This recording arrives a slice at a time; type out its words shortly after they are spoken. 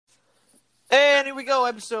And here we go,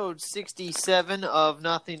 episode 67 of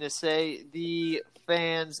Nothing to Say, the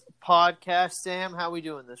Fans Podcast. Sam, how we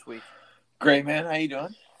doing this week? Great, man. How you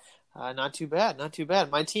doing? Not too bad, not too bad.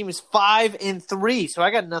 My team is 5-3, so I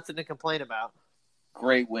got nothing to complain about.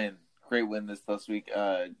 Great win this last week.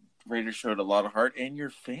 Raiders showed a lot of heart, and your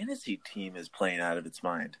fantasy team is playing out of its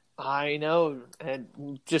mind. I know,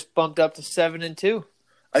 and just bumped up to 7-2.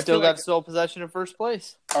 Still got sole possession of first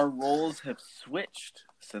place. Our roles have switched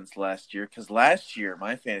since last year, because last year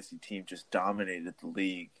my fantasy team just dominated the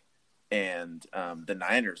league, and the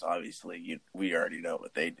Niners, obviously, we already know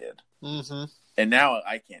what they did. Mm-hmm. And now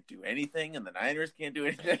I can't do anything, and the Niners can't do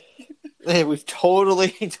anything. Hey, we've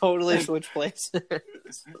totally switched places.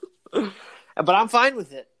 But I'm fine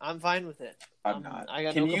with it. I'm not. I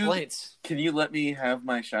got no complaints. Can you let me have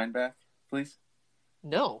my shine back, please?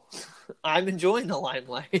 No. I'm enjoying the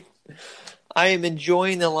limelight. I am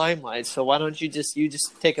enjoying the limelight. So why don't you just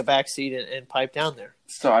take a back seat and pipe down there?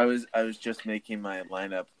 So I was just making my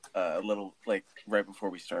lineup a little like right before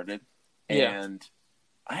we started, and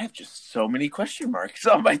I have just so many question marks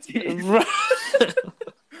on my team.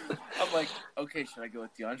 I'm like, okay, should I go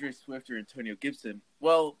with DeAndre Swift or Antonio Gibson?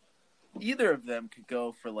 Well, either of them could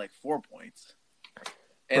go for like 4 points.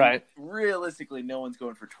 And realistically, no one's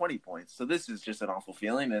going for 20 points. So this is just an awful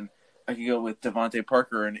feeling. And I could go with Devontae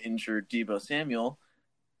Parker and injured Deebo Samuel.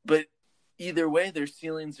 But either way, their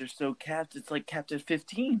ceilings are so capped, it's like capped at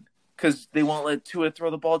 15. Because they won't let Tua throw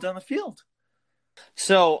the ball down the field.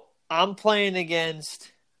 So I'm playing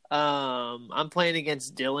against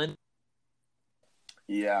Dylan.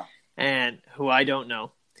 Yeah. And who I don't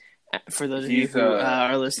know. For those of you who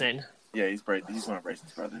are listening. Yeah, he's one of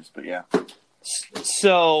Bryson's brothers, but yeah.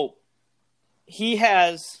 So he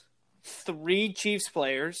has 3 Chiefs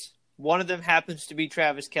players. One of them happens to be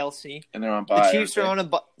Travis Kelce. And they're on bye. The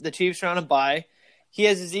Chiefs are on a bye. He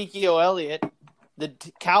has Ezekiel Elliott. The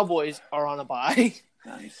Cowboys are on a bye.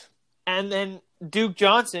 Nice. And then Duke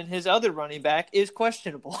Johnson, his other running back, is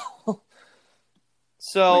questionable.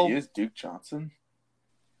 So wait, is Duke Johnson?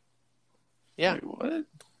 Yeah. Wait, what?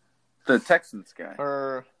 The Texans guy.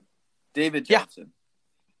 Or David Johnson. Yeah.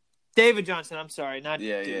 David Johnson, I'm sorry. Not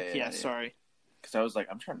Duke. Yeah, sorry. Because I was like,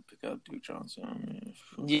 I'm trying to pick up Duke Johnson.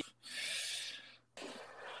 Yeah.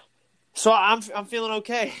 So I'm feeling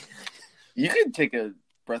okay. You can take a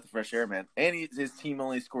breath of fresh air, man. And his team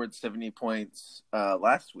only scored 70 points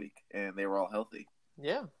last week, and they were all healthy.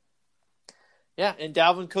 Yeah. Yeah, and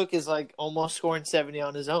Dalvin Cook is like almost scoring 70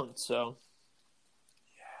 on his own, so.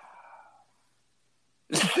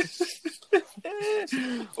 Yeah.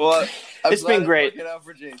 Well, it's been great. Looking out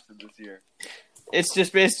for Jason this year. It's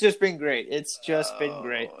just been great. It's just been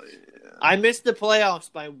great. Yeah. I missed the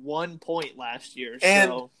playoffs by 1 point last year.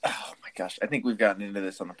 And oh my gosh, I think we've gotten into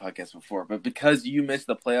this on the podcast before, but because you missed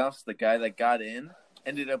the playoffs, the guy that got in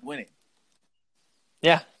ended up winning.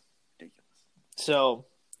 Yeah. Ridiculous. So,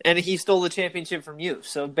 and he stole the championship from you.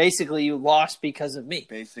 So basically, you lost because of me.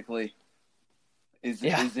 Basically,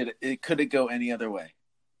 could it go any other way?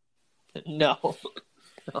 No.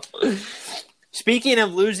 Speaking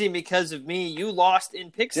of losing because of me, you lost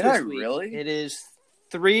in picks this week. Did I really? It is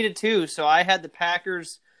 3-2. So I had the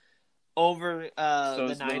Packers over so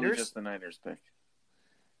the Niners. Just the Niners pick.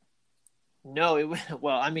 No,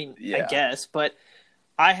 I guess, but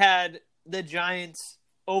I had the Giants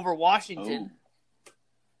over Washington,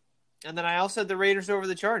 and then I also had the Raiders over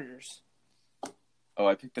the Chargers. Oh,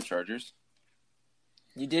 I picked the Chargers.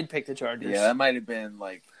 You did pick the Chargers. Yeah, that might have been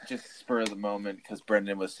like just spur of the moment because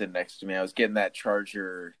Brendan was sitting next to me. I was getting that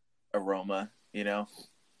Charger aroma, you know.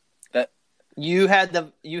 That you had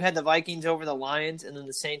the Vikings over the Lions, and then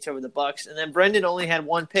the Saints over the Bucks, and then Brendan only had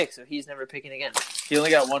 1 pick, so he's never picking again. He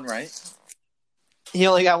only got 1 right. He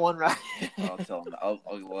only got 1 right. I'll tell him. I'll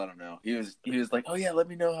let him know. He was like, "Oh yeah, let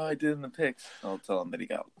me know how I did in the picks." I'll tell him that he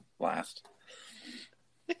got last.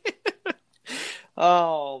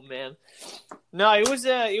 Oh man, no, it was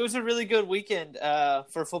a really good weekend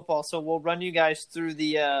for football. So we'll run you guys through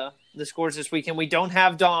the scores this weekend. We don't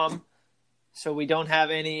have Dom, so we don't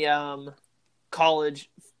have any college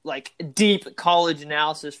deep college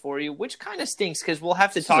analysis for you, which kind of stinks because we'll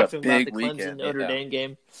have to talk to him about the Clemson Notre Dame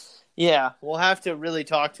game. Yeah, we'll have to really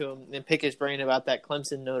talk to him and pick his brain about that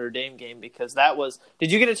Clemson Notre Dame game because that was.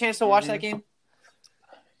 Did you get a chance to watch that game?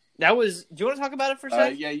 That was. Do you want to talk about it for a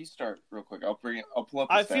second? Yeah, you start real quick. I'll pull up.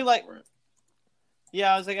 The I feel like. For it.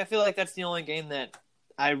 Yeah, I feel like that's the only game that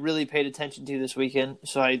I really paid attention to this weekend.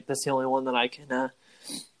 So that's the only one that I can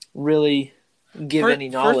really give any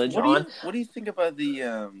knowledge on. What do you think about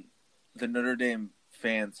the Notre Dame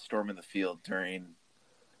fans storming the field during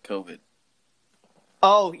COVID?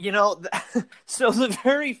 Oh, so the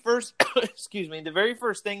very first, the very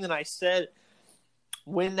first thing that I said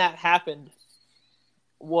when that happened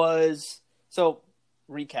was, so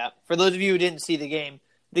recap. For those of you who didn't see the game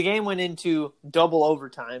went into double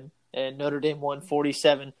overtime and Notre Dame won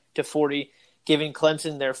 47-40, giving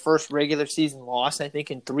Clemson their first regular season loss, I think,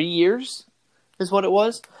 in 3 years is what it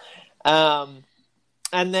was.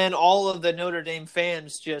 And then all of the Notre Dame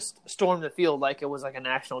fans just stormed the field like it was like a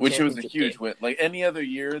national championship Which was a huge game. win. Like any other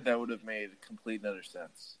year, that would have made complete and utter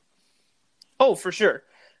sense. Oh, for sure.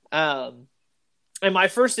 And my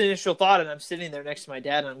first initial thought, and I'm sitting there next to my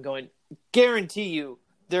dad, and I'm going, guarantee you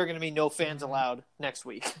there are going to be no fans allowed next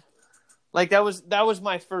week. Like, that was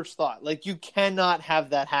my first thought. Like, you cannot have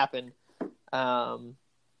that happen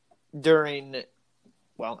during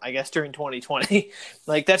 2020.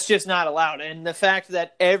 Like, that's just not allowed. And the fact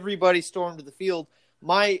that everybody stormed the field,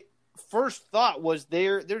 my first thought was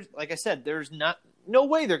there's like I said, there's no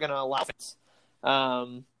way they're going to allow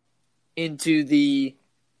fans into the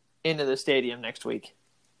stadium next week.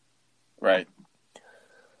 Right.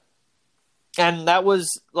 And that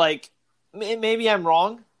was like, maybe I'm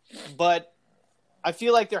wrong, but I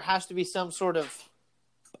feel like there has to be some sort of,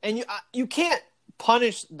 and you can't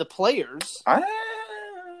punish the players.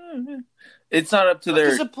 It's not up to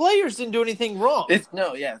because the players didn't do anything wrong. It's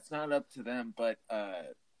not up to them, but I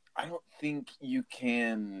don't think you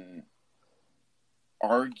can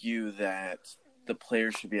argue that the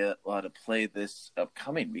players should be allowed to play this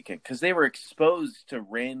upcoming weekend because they were exposed to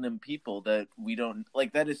random people that we don't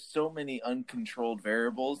like. That is so many uncontrolled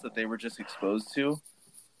variables that they were just exposed to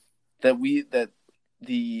that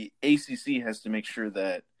the ACC has to make sure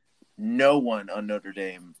that no one on Notre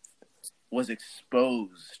Dame was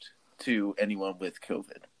exposed to anyone with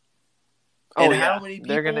COVID. And how many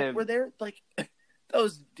people were there? Like, that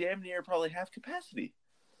was damn near probably half capacity.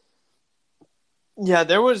 Yeah,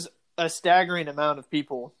 there was a staggering amount of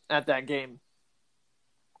people at that game.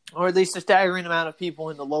 Or at least a staggering amount of people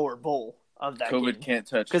in the lower bowl of that game. COVID can't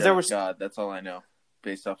touch God. That's all I know,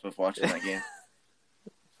 based off of watching that game.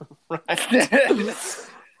 Right.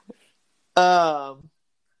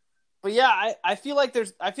 But yeah, I feel like there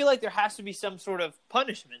has to be some sort of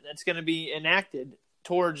punishment that's going to be enacted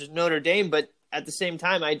towards Notre Dame, but at the same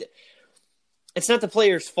time, it's not the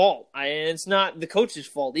players' fault. And it's not the coach's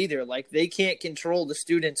fault either. Like, they can't control the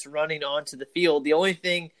students running onto the field. The only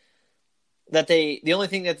thing that the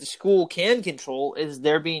school can control is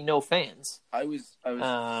there being no fans. I was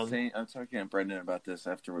saying, I was talking to Brendan about this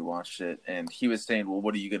after we watched it, and he was saying, well,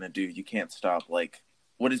 what are you going to do? You can't stop. Like,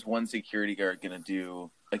 what is one security guard going to do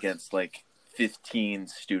against like 15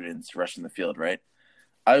 students rushing the field, right?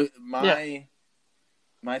 My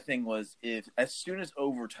thing was, if as soon as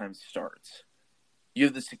overtime starts, you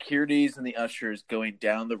have the securities and the ushers going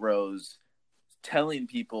down the rows telling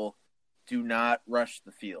people, do not rush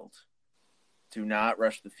the field. Do not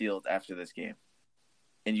rush the field after this game.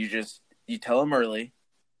 And you tell them early,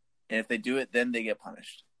 and if they do it, then they get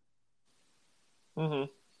punished. Mm-hmm.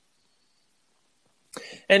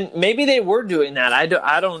 And maybe they were doing that. I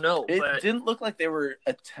don't know. It didn't look like they were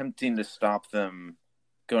attempting to stop them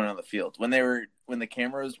going on the field. When the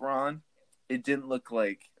cameras were on, it didn't look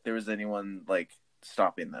like there was anyone like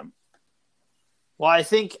stopping them. Well, I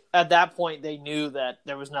think at that point they knew that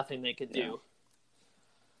there was nothing they could do.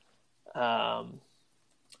 I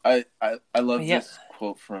love this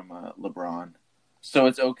quote from LeBron. So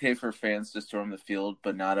it's okay for fans to storm the field,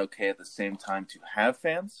 but not okay at the same time to have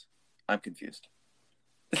fans? I'm confused.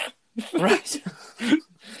 Right.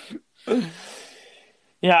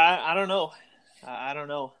 Yeah, I don't know. I don't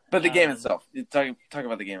know. But the game itself. Talk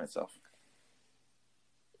about the game itself.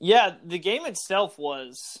 Yeah, the game itself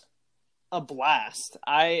was a blast.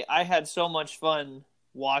 I had so much fun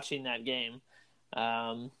watching that game.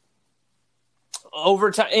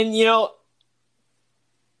 Overtime, and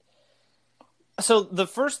so the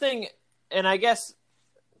first thing, and I guess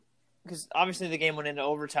because obviously the game went into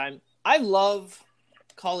overtime, I love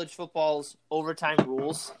college football's overtime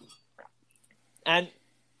rules, and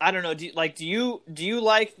I don't know. Do you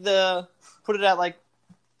like the put it at like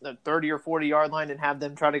the 30 or 40 yard line and have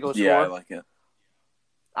them try to go score? Yeah, I like it.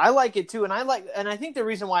 I like it too, and I think the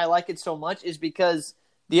reason why I like it so much is because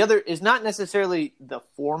the other is not necessarily the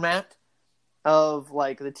format of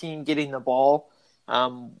like the team getting the ball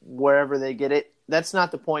wherever they get it. That's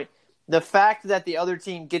not the point. The fact that the other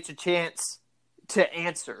team gets a chance to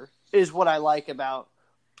answer is what I like about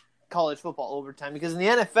college football overtime. Because in the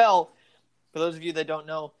NFL, for those of you that don't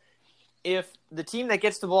know, if the team that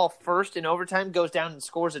gets the ball first in overtime goes down and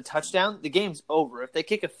scores a touchdown, the game's over. If they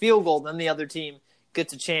kick a field goal, then the other team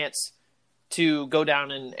gets a chance to go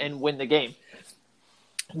down and win the game.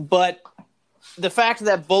 But the fact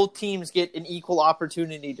that both teams get an equal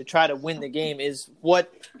opportunity to try to win the game is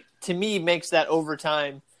what, to me, makes that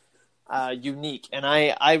overtime unique. And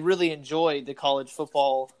I really enjoy the college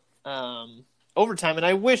football overtime, and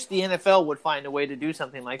I wish the NFL would find a way to do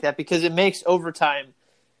something like that because it makes overtime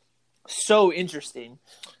so interesting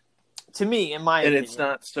to me, in my opinion. And it's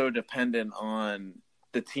not so dependent on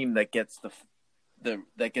the team that gets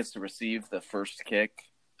that gets to receive the first kick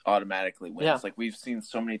automatically wins. Yeah. Like we've seen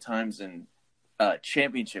so many times in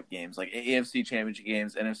championship games, like AFC championship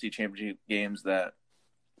games, NFC championship games, that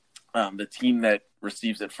the team that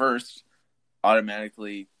receives it first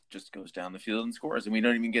automatically just goes down the field and scores. And we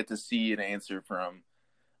don't even get to see an answer from,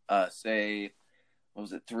 say, what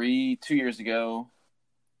was it, 2 years ago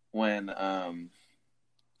when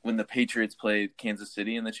the Patriots played Kansas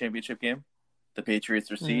City in the championship game. The Patriots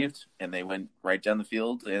received, and they went right down the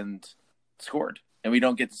field and scored. And we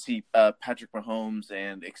don't get to see Patrick Mahomes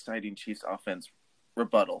and exciting Chiefs offense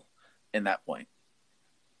rebuttal in that point.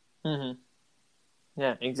 Mm-hmm.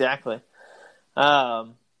 Yeah, exactly.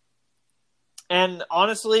 And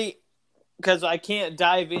honestly, because I can't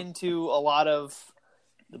dive into a lot of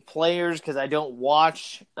the players because I don't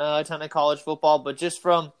watch a ton of college football, but just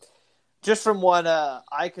from what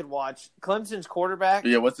I could watch, Clemson's quarterback.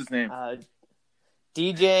 Yeah, what's his name?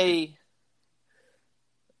 DJ.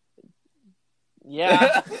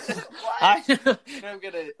 Yeah.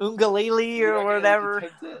 Ungalili or whatever.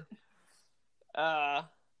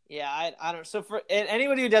 Yeah, I don't. So for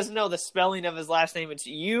anybody who doesn't know the spelling of his last name, it's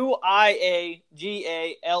Uiagalelei.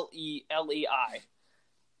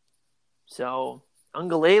 So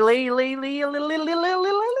Ungalili,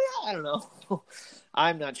 I don't know.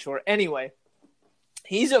 I'm not sure. Anyway,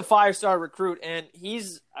 he's a 5-star recruit, and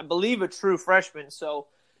he's, I believe, a true freshman. So,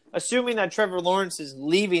 assuming that Trevor Lawrence is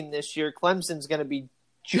leaving this year, Clemson's going to be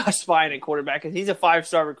just fine at quarterback because he's a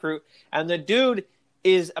 5-star recruit, and the dude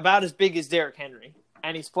is about as big as Derrick Henry,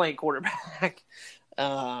 and he's playing quarterback.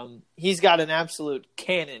 He's got an absolute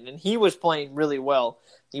cannon, and he was playing really well.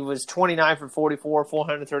 He was 29 for 44,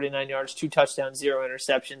 439 yards, 2 touchdowns, 0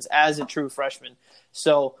 interceptions as a true freshman.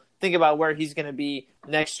 So think about where he's going to be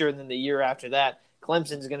next year and then the year after that.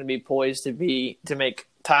 Clemson's going to be poised to make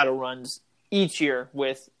title runs each year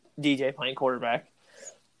with DJ playing quarterback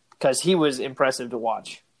because he was impressive to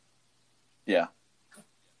watch. Yeah.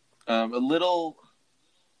 A little.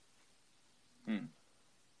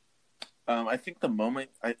 I think the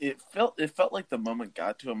moment it felt like the moment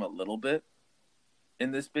got to him a little bit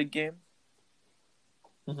in this big game.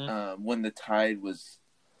 Mm-hmm. When the tide was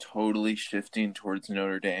totally shifting towards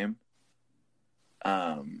Notre Dame.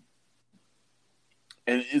 And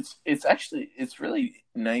it's really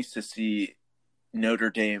nice to see Notre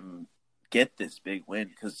Dame get this big win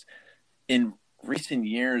because in recent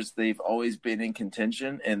years they've always been in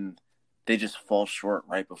contention and they just fall short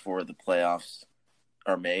right before the playoffs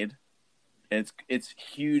are made. And it's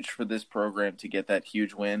huge for this program to get that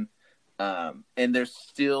huge win. And there's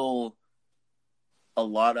still a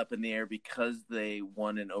lot up in the air because they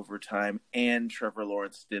won in overtime and Trevor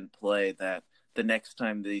Lawrence didn't play, that the next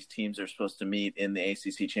time these teams are supposed to meet in the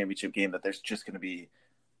ACC championship game, that there's just going to be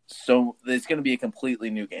it's going to be a completely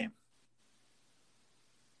new game.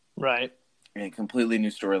 Right. And completely new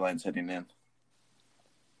storylines heading in.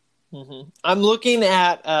 Mm-hmm. I'm looking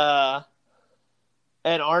at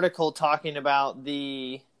an article talking about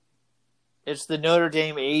it's the Notre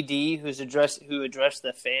Dame AD who addressed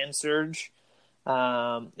the fan surge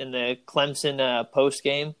in the Clemson post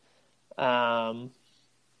game. And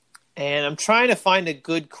I'm trying to find a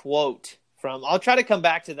good quote from. I'll try to come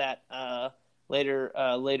back to that later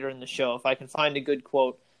in the show if I can find a good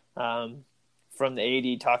quote from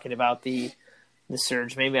the AD talking about the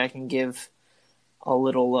surge. Maybe I can give a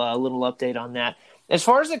little update on that. As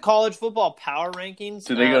far as the college football power rankings,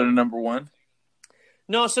 did they go to number 1?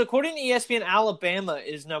 No. So according to ESPN, Alabama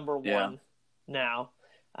is number 1 now.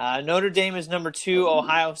 Notre Dame is number 2.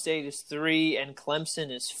 Ohio State is 3, and Clemson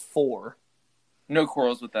is 4. No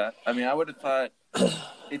quarrels with that. I mean, I would have thought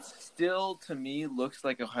it still, to me, looks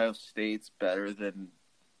like Ohio State's better than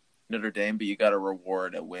Notre Dame, but you got to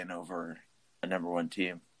reward a win over a number 1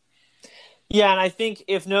 team. Yeah, and I think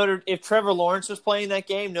if Trevor Lawrence was playing that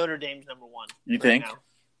game, Notre Dame's number 1. You think? Now.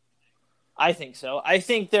 I think so. I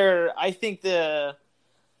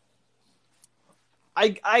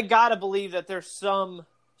gotta believe that there's some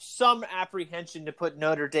apprehension to put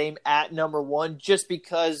Notre Dame at number 1 just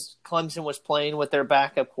because Clemson was playing with their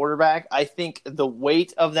backup quarterback. I think the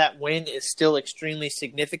weight of that win is still extremely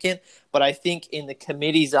significant, but I think in the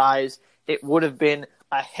committee's eyes, it would have been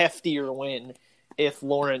a heftier win if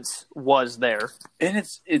Lawrence was there. And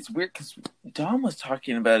it's weird because Dom was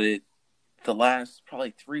talking about it the last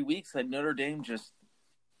probably 3 weeks that Notre Dame just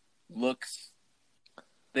looks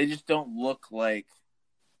 – they just don't look like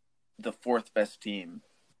the fourth best team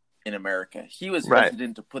in America. He was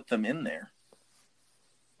hesitant to put them in there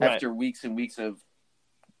after weeks and weeks of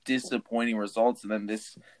disappointing results, and then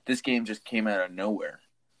this game just came out of nowhere.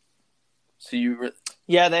 So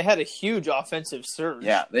they had a huge offensive surge.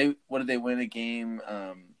 Yeah, what did they win a game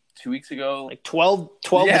 2 weeks ago? Like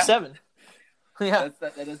 12-7. Yeah,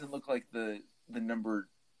 that doesn't look like the number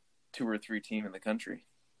 2 or 3 team in the country.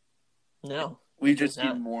 No, we just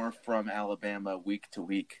need more from Alabama week to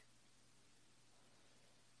week.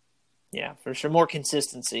 Yeah, for sure, more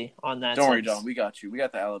consistency on that. Don't worry, John. We got you. We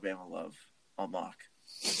got the Alabama love on lock.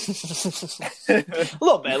 a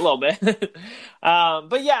little bit.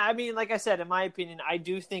 But yeah, I mean, like I said, in my opinion, I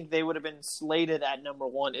do think they would have been slated at number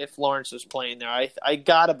 1 if Lawrence was playing there. I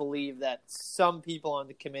gotta believe that some people on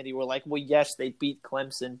the committee were like, well, yes, they beat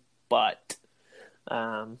Clemson, but,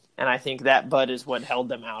 and I think that but is what held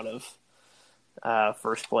them out of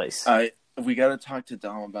first place. We got to talk to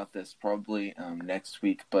Dom about this probably next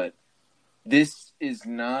week, but this is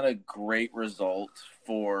not a great result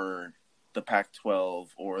for the Pac-12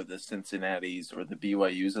 or the Cincinnatis or the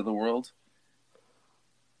BYUs of the world.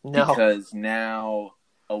 No. Because now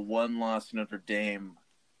a one-loss Notre Dame,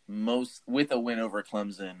 with a win over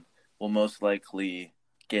Clemson, will most likely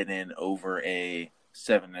get in over a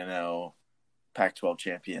 7-0 Pac-12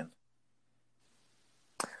 champion.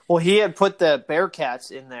 Well, he had put the Bearcats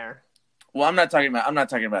in there. Well, I'm not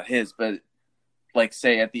talking about his, but like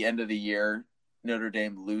say at the end of the year, Notre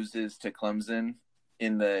Dame loses to Clemson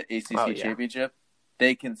in the ACC championship,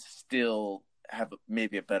 they can still have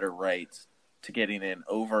maybe a better right to getting in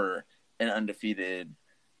over an undefeated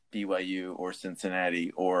BYU or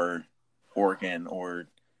Cincinnati or Oregon, or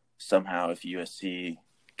somehow if USC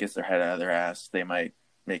gets their head out of their ass, they might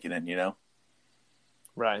make it in, you know?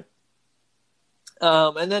 Right.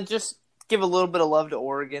 And then just give a little bit of love to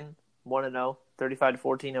Oregon, 1-0,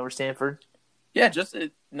 35-14 over Stanford. Yeah, just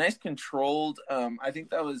a nice controlled. I think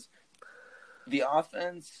that was the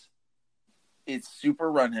offense. It's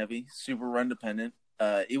super run heavy, super run dependent.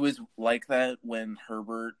 It was like that when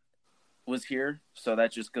Herbert was here, so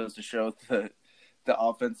that just goes to show the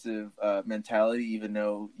offensive mentality. Even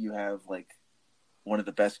though you have like one of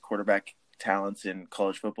the best quarterback talents in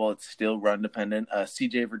college football, it's still run dependent.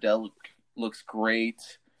 CJ Verdell looks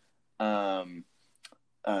great. Tyler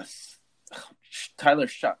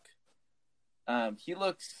Shuck.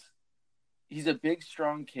 He's a big,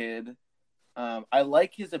 strong kid. I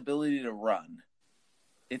like his ability to run.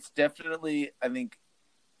 It's definitely, I think,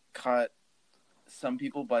 caught some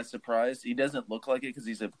people by surprise. He doesn't look like it because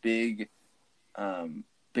he's a big,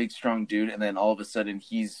 strong dude. And then all of a sudden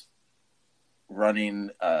he's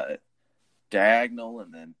running diagonal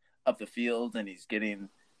and then up the field, and he's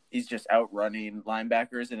just outrunning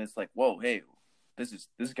linebackers. And it's like, whoa, hey, this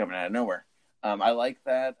is coming out of nowhere. I like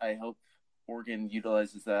that. I hope Oregon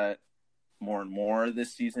utilizes that more and more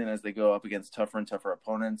this season as they go up against tougher and tougher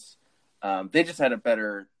opponents. They just had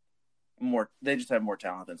more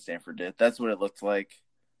talent than Stanford did. That's what it looked like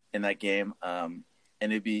in that game. And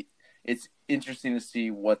it's interesting to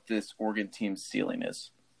see what this Oregon team's ceiling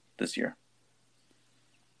is this year.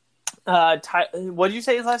 What did you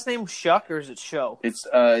say his last name? Shuck, or is it Show? It's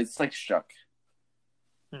like Shuck.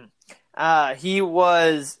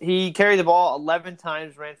 He carried the ball 11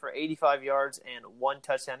 times, ran for 85 yards and 1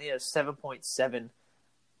 touchdown. He has 7.7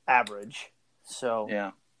 average. So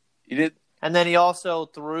yeah, he did. And then he also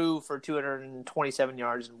threw for 227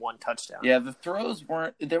 yards and 1 touchdown. Yeah, the throws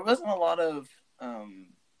there wasn't a lot of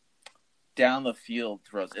down the field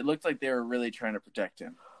throws. It looked like they were really trying to protect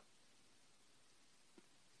him.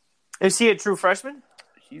 Is he a true freshman?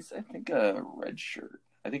 He's, I think, a red shirt.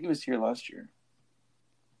 I think he was here last year.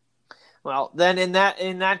 Well, then in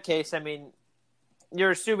that case, I mean, you're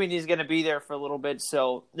assuming he's going to be there for a little bit,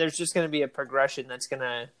 so there's just going to be a progression that's going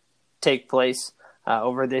to take place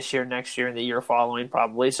over this year, next year, and the year following,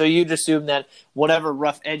 probably. So you'd assume that whatever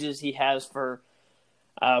rough edges he has for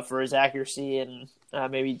his accuracy and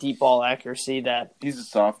maybe deep ball accuracy, that he's a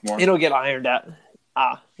sophomore, it'll get ironed out.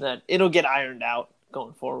 That it'll get ironed out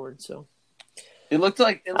going forward. So it looked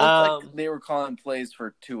like they were calling plays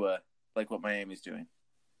for Tua, like what Miami's doing.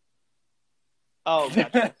 Oh,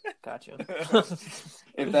 gotcha.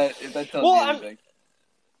 if that tells you anything.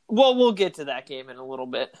 Well, we'll get to that game in a little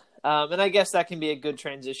bit, and I guess that can be a good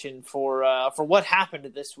transition for what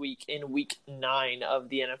happened this week in Week 9 of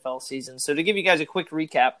the NFL season. So to give you guys a quick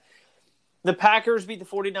recap, The Packers beat the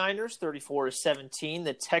 49ers 34-17.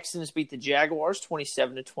 The Texans beat the Jaguars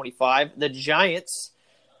 27-25. The Giants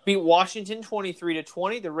beat Washington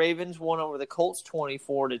 23-20. The Ravens won over the Colts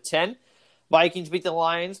 24-10. Vikings beat the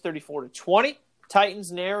Lions 34-20.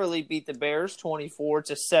 Titans narrowly beat the Bears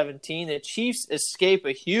 24-17. The Chiefs escape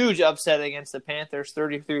a huge upset against the Panthers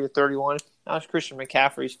 33-31. That was Christian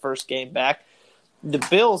McCaffrey's first game back. The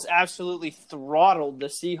Bills absolutely throttled the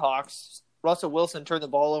Seahawks. Russell Wilson turned the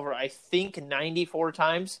ball over, I think, 94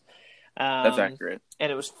 times. That's accurate.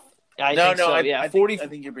 And it was, I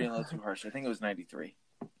think you're being a little too harsh. I think it was 93.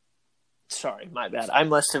 Sorry, my bad. I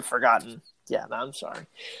must have forgotten. Yeah, I'm sorry.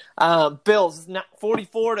 Bills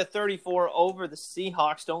 44-34 over the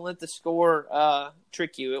Seahawks. Don't let the score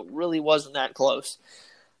trick you. It really wasn't that close.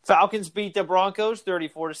 Falcons beat the Broncos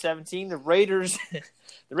 34-17. The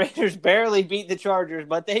Raiders barely beat the Chargers,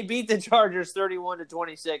 but they beat the Chargers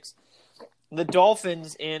 31-26. The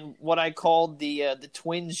Dolphins in what I called the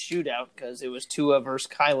Twins shootout because it was Tua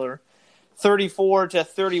versus Kyler.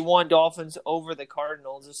 34-31 Dolphins over the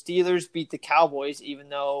Cardinals. The Steelers beat the Cowboys, even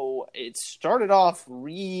though it started off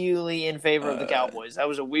really in favor of the Cowboys. That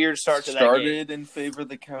was a weird start to that game. Started in favor of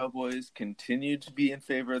the Cowboys, continued to be in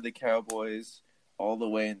favor of the Cowboys all the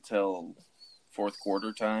way until fourth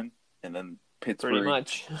quarter time, and then Pittsburgh, pretty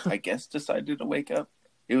much, I guess, decided to wake up.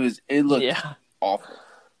 It looked awful.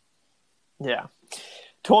 Yeah.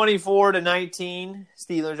 24-19,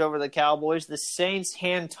 Steelers over the Cowboys. The Saints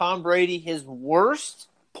hand Tom Brady his worst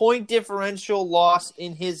point differential loss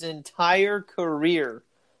in his entire career.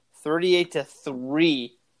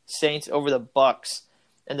 38-3, Saints over the Bucks.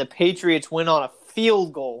 And the Patriots win on a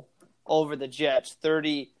field goal over the Jets,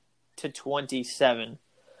 30-27.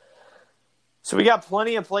 So we got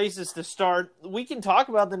plenty of places to start. We can talk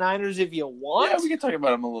about the Niners if you want. Yeah, we can talk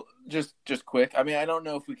about them a little, just quick. I mean, I don't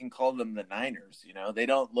know if we can call them the Niners. You know, they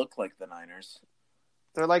don't look like the Niners.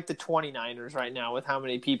 They're like the 29ers right now with how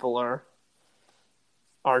many people are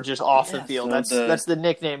just off the field. So that's the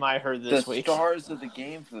nickname I heard this week. The stars of the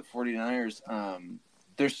game for the 49ers,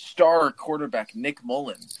 their star quarterback, Nick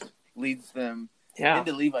Mullins, leads them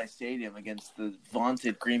into Levi Stadium against the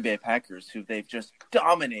vaunted Green Bay Packers, who they've just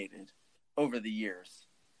dominated over the years.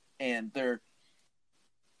 And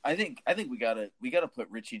I think we gotta put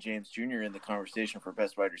Richie James Jr. in the conversation for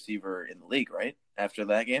best wide receiver in the league, right? After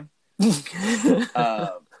that game.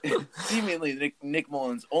 Seemingly Nick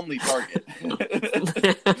Mullins' only target.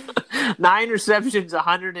 9 receptions,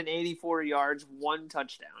 184 yards, 1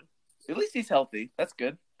 touchdown. At least he's healthy. That's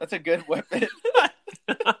good. That's a good weapon.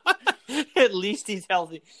 At least he's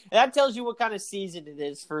healthy. That tells you what kind of season it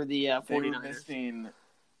is for the 49ers. They were missing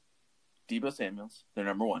Deebo Samuels, their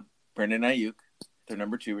number 1, Brandon Ayuk, their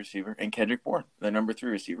number 2 receiver, and Kendrick Bourne, their number 3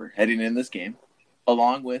 receiver, heading in this game,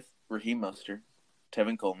 along with Raheem Mostert,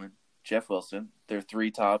 Tevin Coleman, Jeff Wilson, their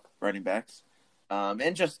 3 top running backs,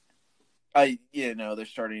 and just their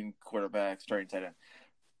starting quarterback, starting tight end,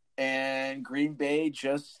 and Green Bay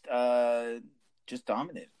just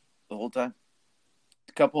dominated the whole time.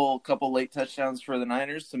 A couple late touchdowns for the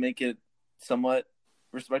Niners to make it somewhat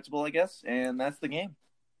respectable, I guess, and that's the game.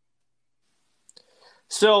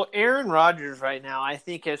 So Aaron Rodgers right now, I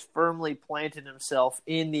think, has firmly planted himself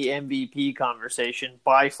in the MVP conversation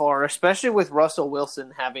by far, especially with Russell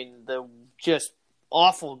Wilson having the just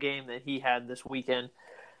awful game that he had this weekend.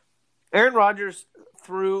 Aaron Rodgers,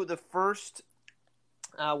 through the first,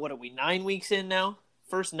 9 weeks in now?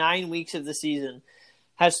 First 9 weeks of the season,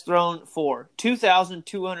 has thrown for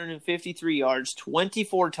 2,253 yards,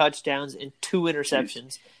 24 touchdowns, and 2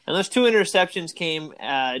 interceptions. And those 2 interceptions came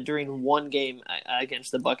during one game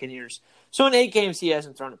against the Buccaneers. So in 8 games, he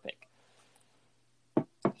hasn't thrown a pick.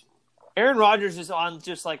 Aaron Rodgers is on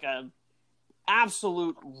just like a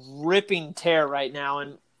absolute ripping tear right now,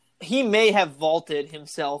 and he may have vaulted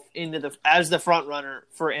himself into as the front runner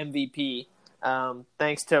for MVP.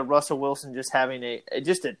 Thanks to Russell Wilson just having a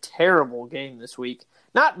terrible game this week.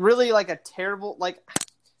 Not really like a terrible,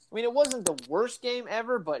 it wasn't the worst game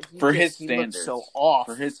ever, but he looked so off.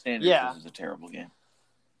 For his standards, it was a terrible game.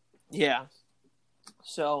 Yeah.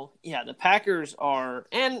 So, the Packers are,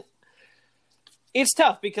 and it's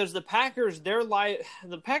tough because the Packers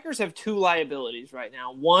have 2 liabilities right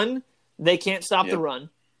now. One, they can't stop the run.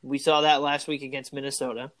 We saw that last week against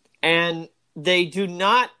Minnesota. And they do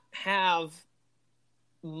not have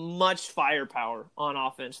much firepower on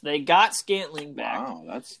offense. They got Scantling back. Wow,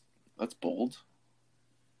 that's bold.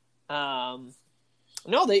 No,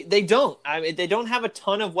 they don't. I mean, they don't have a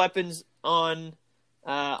ton of weapons on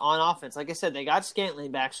offense. Like I said, they got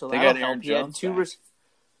Scantling back, so that'll help. They got Aaron Jones back.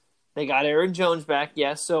 They got Aaron Jones back,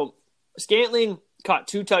 yes. So Scantling caught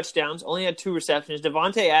 2 touchdowns, only had 2 receptions.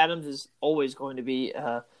 Devontae Adams is always going to be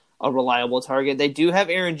a reliable target. They do have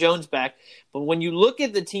Aaron Jones back, but when you look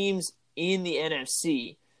at the teams in the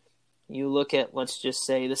NFC, you look at, let's just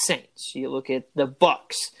say, the Saints. You look at the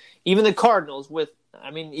Bucs, even the Cardinals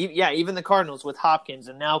even the Cardinals with Hopkins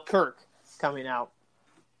and now Kirk coming out.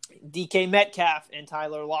 DK Metcalf and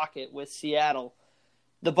Tyler Lockett with Seattle.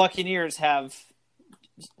 The Buccaneers have,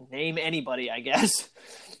 name anybody, I guess.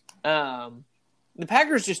 The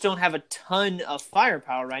Packers just don't have a ton of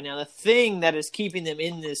firepower right now. The thing that is keeping them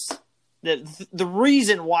in this,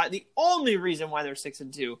 the only reason why they're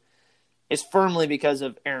 6-2 is firmly because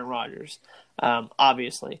of Aaron Rodgers,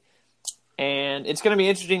 obviously. And it's going to be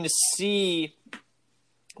interesting to see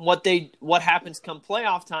what happens come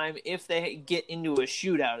playoff time if they get into a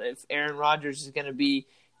shootout. If Aaron Rodgers is going to be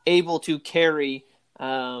able to carry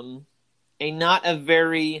I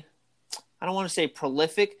don't want to say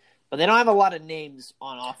prolific, but they don't have a lot of names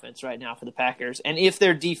on offense right now for the Packers. And if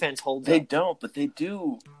their defense holds up. They don't, but they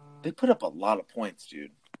do. They put up a lot of points, dude.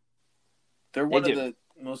 They're one of the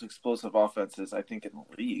most explosive offenses, I think, in the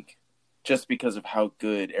league. Just because of how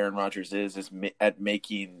good Aaron Rodgers is at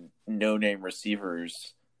making no-name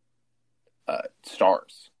receivers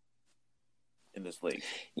stars in this league.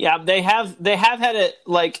 Yeah, they have had it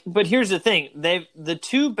but here's the thing. The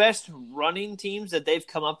 2 best running teams that they've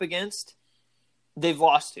come up against, they've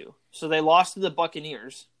lost to. So they lost to the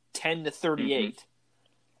Buccaneers 10-38. Mm-hmm.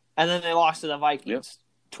 And then they lost to the Vikings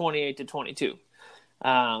 28-22.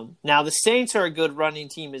 Now the Saints are a good running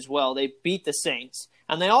team as well. They beat the Saints.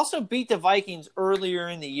 And they also beat the Vikings earlier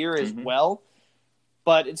in the year as well.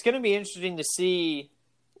 But it's going to be interesting to see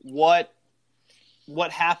what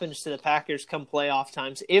happens to the Packers come playoff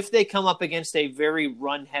times if they come up against a very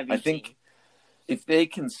run-heavy team. I think if they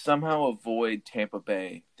can somehow avoid Tampa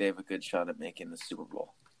Bay, they have a good shot at making the Super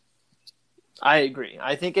Bowl. I agree.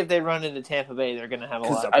 I think if they run into Tampa Bay, they're going to have a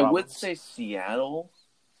lot of problems. I would say Seattle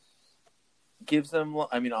gives them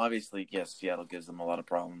 – I mean, obviously, yes, Seattle gives them a lot of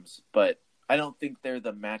problems. But I don't think they're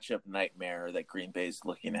the matchup nightmare that Green Bay is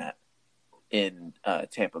looking at in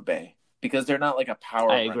Tampa Bay. Because they're not like a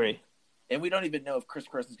power I agree. And we don't even know if Chris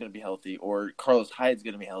Carson's going to be healthy or Carlos Hyde's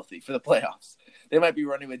going to be healthy for the playoffs. They might be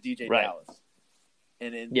running with DJ Dallas.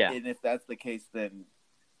 And if that's the case, then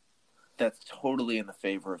that's totally in the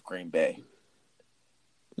favor of Green Bay.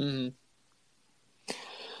 Mm-hmm.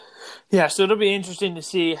 Yeah, so it'll be interesting to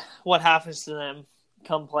see what happens to them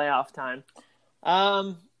come playoff time.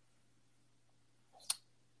 I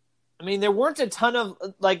mean, there weren't a ton of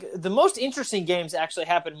the most interesting games actually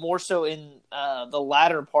happened more so in the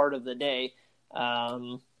latter part of the day,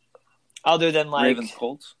 other than Ravens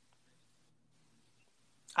Colts.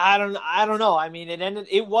 I don't know. I mean,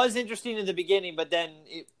 it was interesting in the beginning, but then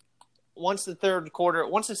once the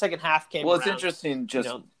second half came around. Well, it's interesting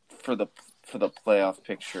for the playoff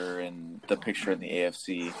picture and the picture in the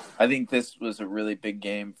AFC. I think this was a really big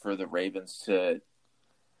game for the Ravens to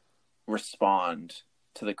respond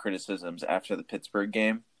to the criticisms after the Pittsburgh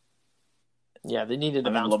game. Yeah, they needed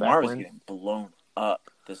to bounce back. Lamar was getting blown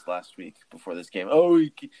up this last week before this game. Oh,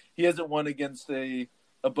 he hasn't won against a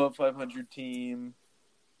above 500 team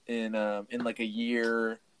in like a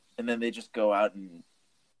year, and then they just go out and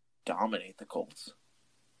dominate the Colts.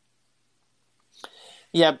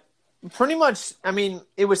 Yeah, pretty much. I mean,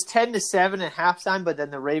 it was 10-7 at halftime, but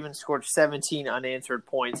then the Ravens scored 17 unanswered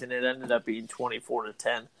points, and it ended up being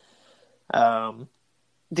 24-10.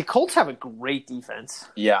 The Colts have a great defense.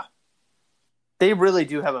 Yeah. They really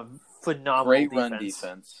do have a phenomenal great run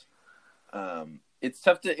defense. It's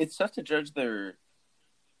tough to judge their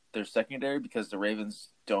secondary because the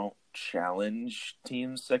Ravens don't challenge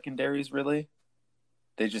teams' secondaries really.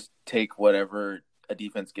 They just take whatever a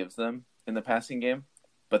defense gives them in the passing game.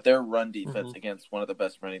 But their run defense against one of the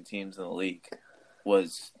best running teams in the league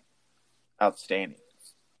was outstanding.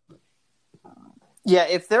 Yeah,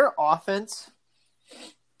 if their offense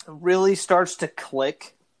really starts to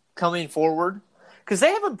click coming forward, because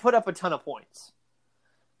they haven't put up a ton of points.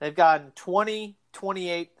 They've gotten 20,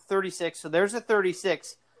 28, 36, so there's a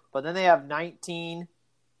 36, but then they have 19,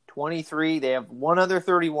 23, they have one other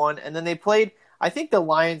 31, and then they played, I think the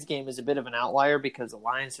Lions game is a bit of an outlier because the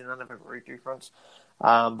Lions do not have a great defense,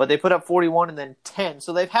 but they put up 41 and then 10,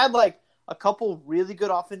 so they've had like a couple really good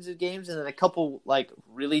offensive games and then a couple like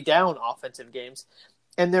really down offensive games.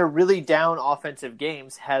 And their really down offensive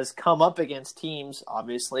games has come up against teams,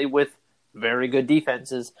 obviously, with very good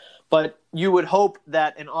defenses. But you would hope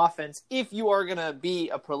that an offense, if you are going to be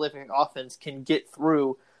a prolific offense, can get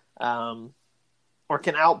through or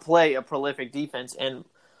can outplay a prolific defense. And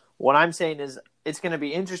what I'm saying is it's going to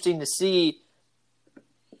be interesting to see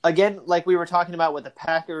again, like we were talking about with the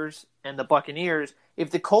Packers and the Buccaneers, if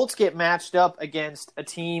the Colts get matched up against a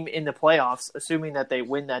team in the playoffs, assuming that they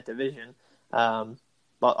win that division, but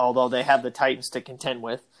although they have the Titans to contend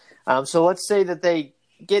with, so let's say that they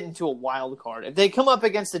get into a wild card. If they come up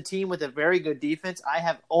against a team with a very good defense, I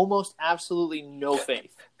have almost absolutely no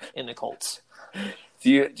faith in the Colts.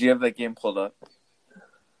 Do you have that game pulled up?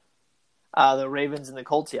 The Ravens and the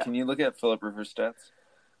Colts, yeah. Can you look at Philip Rivers' stats?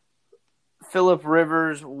 Philip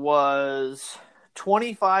Rivers was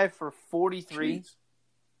 25 for 43, Jeez.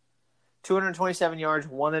 227 yards,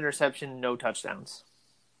 1 interception, no touchdowns.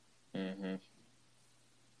 Mm-hmm.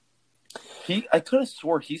 I could have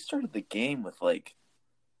swore he started the game with like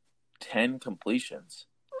 10 completions.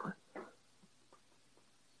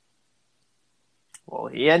 Well,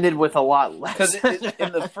 he ended with a lot less. Because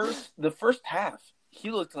in the first half, he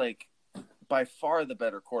looked like by far the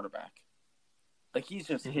better quarterback. Like he's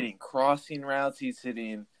just hitting crossing routes, he's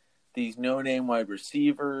hitting these no-name wide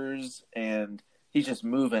receivers, and he's just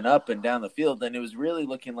moving up and down the field. And it was really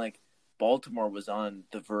looking like Baltimore was on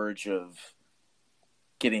the verge of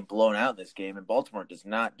getting blown out in this game, and Baltimore does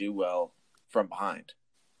not do well from behind.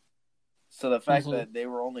 So the fact that they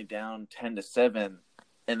were only down 10-7,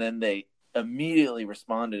 and then they immediately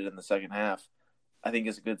responded in the second half, I think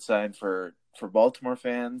is a good sign for Baltimore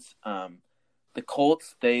fans. The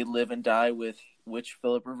Colts, they live and die with which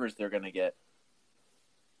Philip Rivers they're going to get.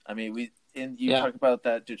 I mean, you talk about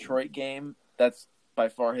that Detroit game. That's by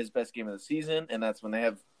far his best game of the season, and that's when they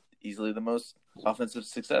have easily the most offensive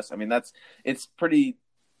success. I mean, it's pretty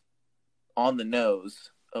on the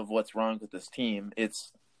nose of what's wrong with this team.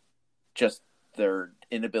 It's just their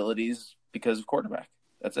inabilities because of quarterback.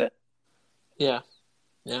 That's it. Yeah.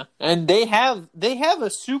 Yeah. And they have a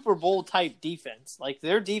Super Bowl type defense. Like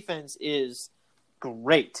their defense is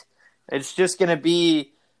great. It's just going to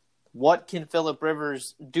be what can Philip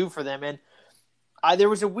Rivers do for them. And there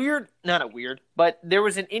was there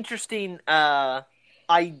was an interesting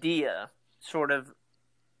idea sort of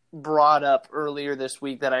brought up earlier this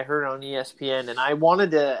week that I heard on ESPN, and I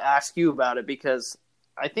wanted to ask you about it because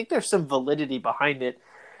I think there's some validity behind it.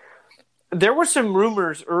 There were some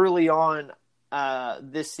rumors early on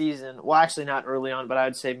this season. Well, actually not early on, but I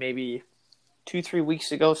would say maybe 2-3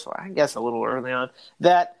 weeks ago, so I guess a little early on,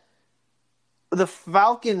 that the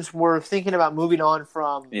Falcons were thinking about moving on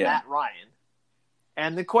from Matt Ryan.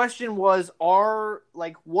 And the question was,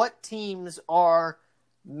 what teams are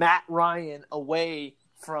Matt Ryan away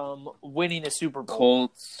from winning a Super Bowl?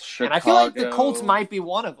 Colts, Chicago. And I feel like the Colts might be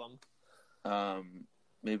one of them.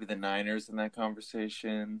 Maybe the Niners in that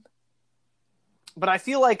conversation. But I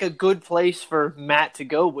feel like a good place for Matt to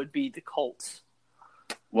go would be the Colts.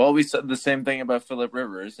 Well, we said the same thing about Philip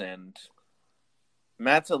Rivers, and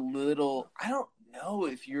Matt's a little. I don't know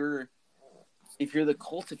if you're the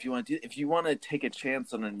Colts, if you want to take a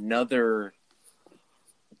chance on another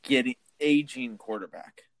aging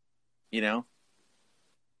quarterback, you know.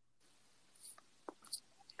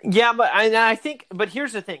 Yeah, but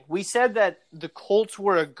here's the thing: we said that the Colts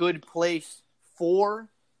were a good place for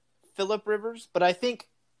Philip Rivers, but I think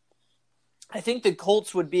the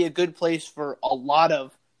Colts would be a good place for a lot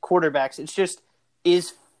of quarterbacks. It's just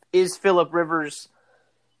was Philip Rivers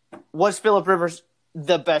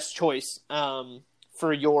the best choice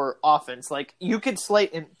for your offense? Like you could slate,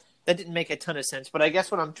 and that didn't make a ton of sense, but I guess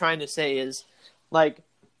what I'm trying to say is, like,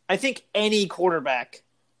 I think any quarterback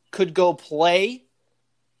could go play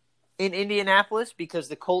in Indianapolis because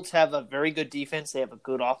the Colts have a very good defense. They have a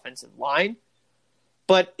good offensive line.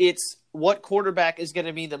 But it's what quarterback is going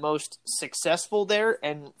to be the most successful there.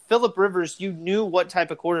 And Philip Rivers, you knew what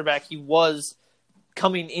type of quarterback he was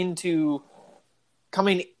when he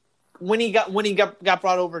got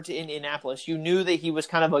brought over to Indianapolis. You knew that he was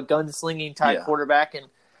kind of a gunslinging type quarterback, and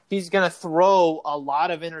he's going to throw a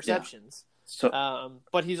lot of interceptions. Yeah.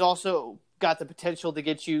 But he's also got the potential to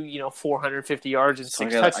get you, 450 yards and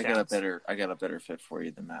 6 touchdowns. I got a better fit for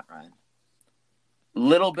you than Matt Ryan.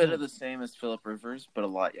 Little bit of the same as Philip Rivers, but a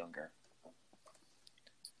lot younger.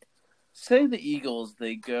 Say the Eagles,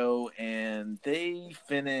 they go and they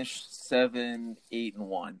finish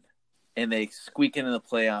 7-8-1, and they squeak into the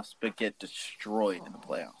playoffs, but get destroyed in the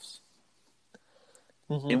playoffs.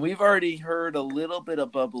 Mm-hmm. And we've already heard a little bit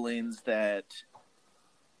of bubblings that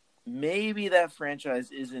maybe that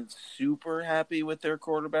franchise isn't super happy with their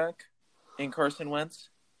quarterback in Carson Wentz.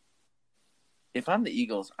 If I'm the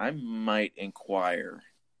Eagles, I might inquire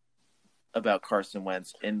about Carson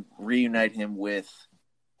Wentz and reunite him with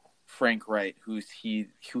Frank Wright, who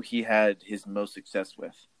he had his most success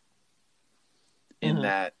with in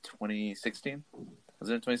that 2016. Was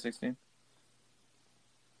it 2016?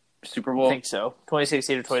 Super I Bowl. think so.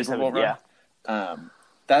 2016 or 2017. Yeah.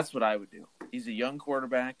 That's what I would do. He's a young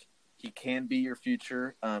quarterback. He can be your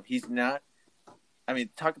future. He's not. I mean,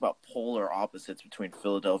 talk about polar opposites between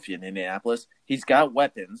Philadelphia and Indianapolis. He's got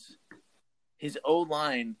weapons. His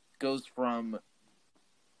O-line goes from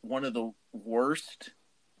one of the worst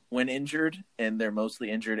when injured, and they're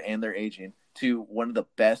mostly injured and they're aging, to one of the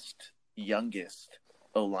best, youngest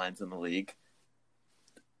O-lines in the league.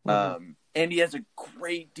 And he has a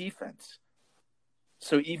great defense.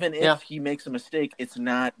 So even if he makes a mistake, it's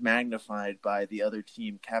not magnified by the other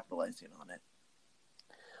team capitalizing on it.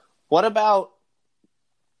 What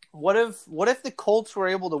if the Colts were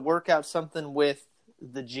able to work out something with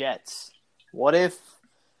the Jets? What if?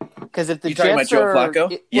 Because if the you talking Jets about Joe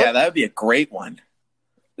Flacco, that would be a great one.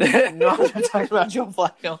 No, I'm not talking about Joe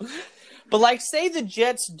Flacco. But say the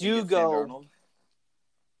Jets do go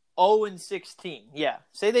 0-16. Yeah,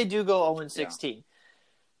 say they do go 0-16. Yeah.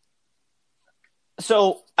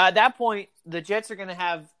 So at that point, the Jets are going to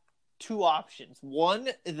have two options. One,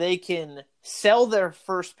 they can sell their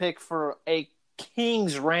first pick for a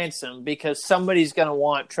king's ransom because somebody's going to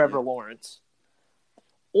want Trevor Lawrence.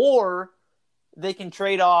 Or they can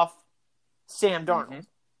trade off Sam Darnold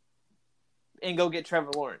and go get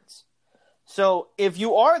Trevor Lawrence. So if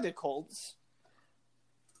you are the Colts,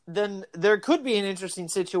 then there could be an interesting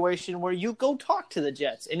situation where you go talk to the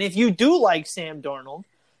Jets. And if you do like Sam Darnold,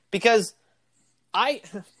 because I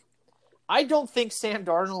don't think Sam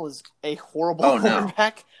Darnold is a horrible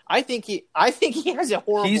quarterback. No. I think he has a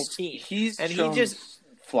horrible team. He's shown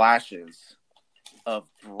flashes of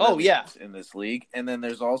brilliance in this league, and then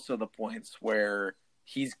there's also the points where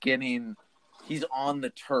he's on the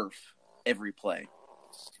turf every play,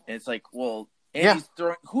 and it's like, he's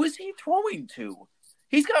throwing. Who is he throwing to?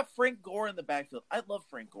 He's got Frank Gore in the backfield. I love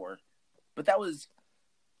Frank Gore, but that was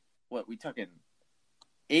what we talking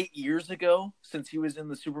 8 years ago since he was in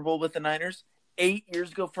the Super Bowl with the Niners. 8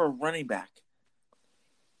 years ago for a running back.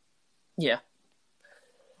 Yeah.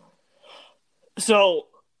 So,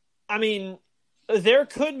 I mean, there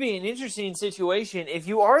could be an interesting situation if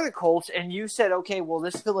you are the Colts and you said, okay, well,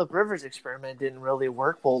 this Phillip Rivers experiment didn't really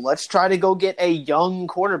work. Well, let's try to go get a young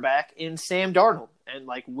quarterback in Sam Darnold. And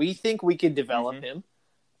we think we could develop him.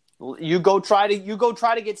 You go try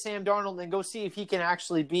to get Sam Darnold and go see if he can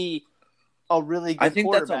actually be a really good quarterback. I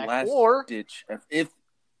think that's a last ditch. If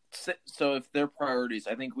their priorities,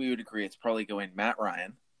 I think we would agree it's probably going Matt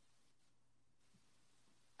Ryan.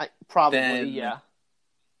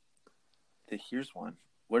 Here's one.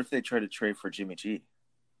 What if they try to trade for Jimmy G?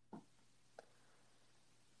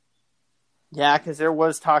 Yeah, because there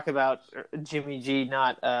was talk about Jimmy G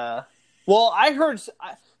not. I heard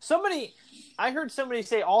somebody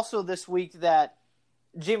say also this week that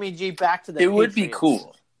Jimmy G back to the Patriots. Would be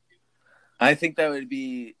cool. I think that would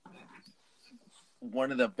be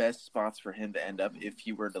one of the best spots for him to end up if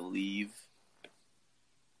he were to leave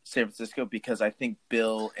San Francisco, because I think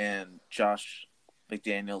Bill and Josh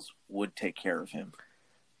McDaniels would take care of him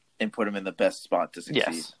and put him in the best spot to succeed.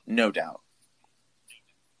 Yes. No doubt.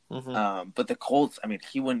 But the Colts, I mean,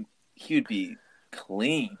 he would be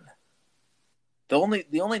clean. The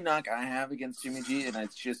only knock I have against Jimmy G, and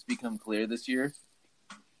it's just become clear this year,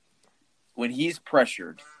 when he's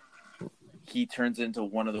pressured, he turns into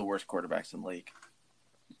one of the worst quarterbacks in the league.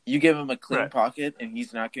 You give him a clean pocket and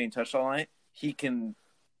he's not getting touched all night, he can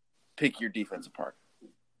pick your defense apart.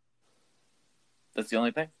 That's the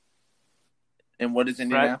only thing. And what does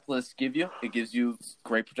Indianapolis give you? It gives you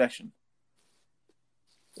great protection.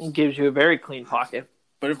 It gives you a very clean pocket.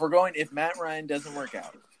 But if Matt Ryan doesn't work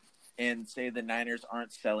out and say the Niners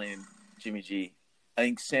aren't selling Jimmy G, I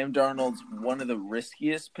think Sam Darnold's one of the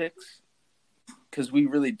riskiest picks because we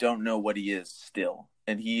really don't know what he is still.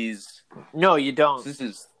 And he's... No, you don't. This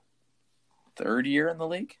is third year in the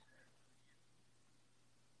league?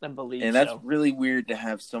 I believe and that's really weird to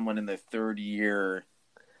have someone in their third year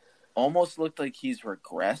almost looked like he's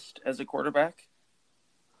regressed as a quarterback.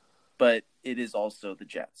 But it is also the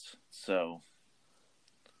Jets. So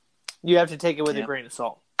you have to take it with a grain of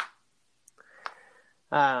salt.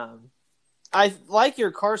 I like your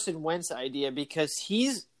Carson Wentz idea because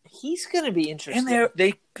he's going to be interesting. And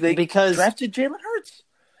they drafted Jalen Hurts.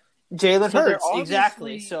 Jalen Hurts,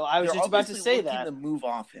 exactly. So I was just about to say that. To move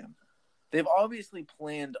off him. They've obviously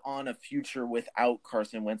planned on a future without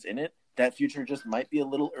Carson Wentz in it. That future just might be a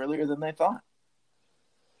little earlier than they thought.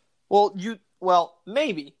 Well,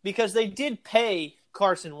 maybe, because they did pay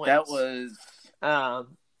Carson Wentz. That was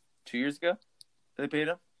 2 years ago they paid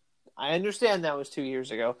him? I understand that was 2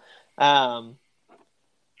 years ago.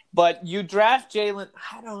 But you draft Jalen.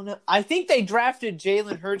 I don't know. I think they drafted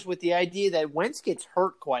Jalen Hurts with the idea that Wentz gets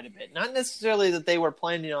hurt quite a bit. Not necessarily that they were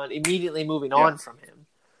planning on immediately moving on from him.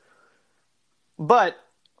 But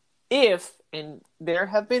if, and there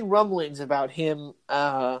have been rumblings about him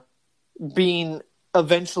being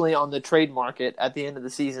eventually on the trade market at the end of the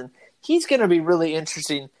season, he's going to be really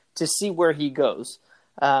interesting to see where he goes.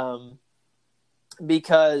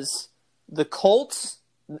 Because the Colts,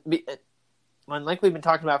 like we've been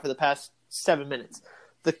talking about for the past 7 minutes,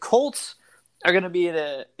 the Colts are going to be in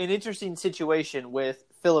an interesting situation with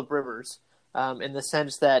Phillip Rivers in the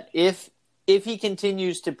sense that if he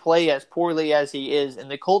continues to play as poorly as he is,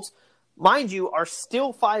 and the Colts, mind you, are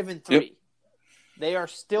still 5-3. Yep. They are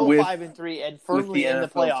still 5-3 and firmly in the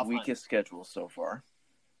playoff weakest schedule so far.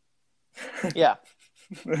 Yeah,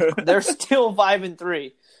 they're still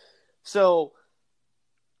 5-3, so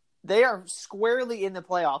they are squarely in the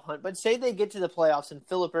playoff hunt. But say they get to the playoffs and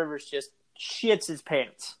Phillip Rivers just shits his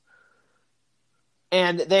pants,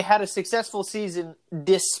 and they had a successful season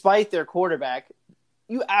despite their quarterback.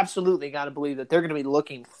 You absolutely got to believe that they're going to be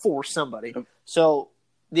looking for somebody. So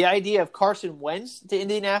the idea of Carson Wentz to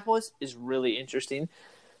Indianapolis is really interesting.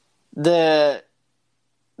 The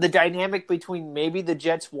dynamic between maybe the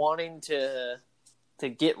Jets wanting to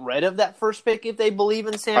get rid of that first pick if they believe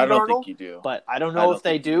in Sam Darnold. I don't think you do. But I don't know if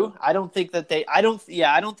they do. I don't think that they – I don't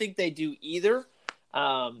think they do either.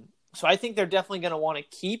 So I think they're definitely going to want to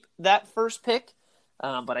keep that first pick.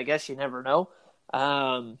 But I guess you never know.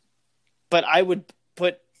 But I would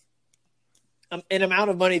put an amount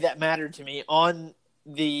of money that mattered to me on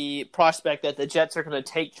the prospect that the Jets are going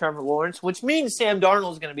to take Trevor Lawrence, which means Sam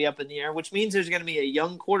Darnold is going to be up in the air, which means there's going to be a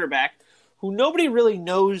young quarterback who nobody really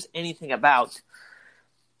knows anything about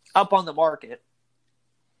up on the market.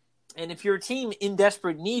 And if you're a team in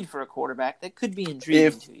desperate need for a quarterback, that could be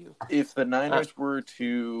intriguing to you. If the Niners were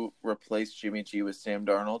to replace Jimmy G with Sam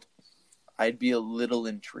Darnold, I'd be a little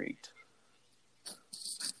intrigued.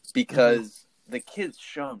 Because the kid's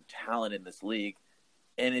shown talent in this league,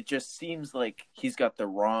 and it just seems like he's got the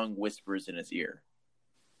wrong whispers in his ear.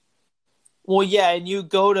 Well, yeah, and you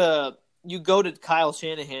go to Kyle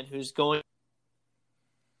Shanahan, who's going.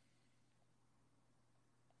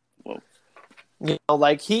 Whoa. You know,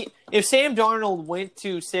 like if Sam Darnold went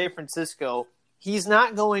to San Francisco, he's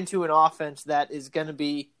not going to an offense that is going to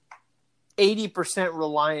be 80%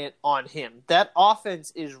 reliant on him. That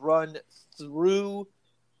offense is run through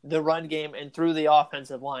the run game and through the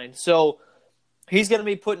offensive line. So he's going to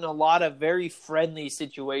be put in a lot of very friendly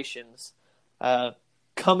situations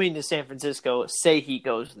coming to San Francisco, say he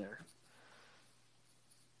goes there.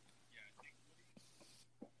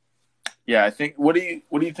 Yeah, I think. What do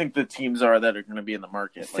you think the teams are that are going to be in the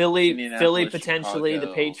market? Philly potentially, Chicago,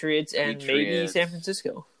 the Patriots, and maybe San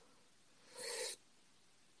Francisco.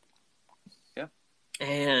 Yeah,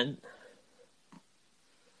 and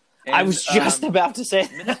I was just about to say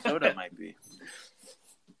Minnesota might be.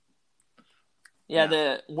 Yeah,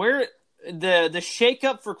 the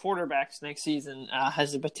shakeup for quarterbacks next season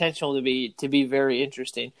has the potential to be very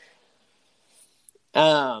interesting.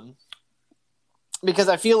 Because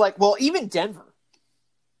I feel like, well, even Denver.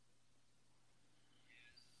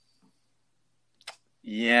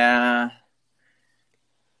 Yeah.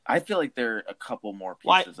 I feel like they're a couple more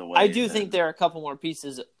pieces away. I do think they're a couple more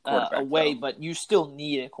pieces away, but you still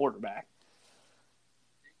need a quarterback.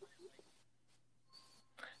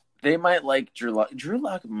 They might like Drew Lock. Drew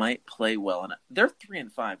Lock might play well. And they're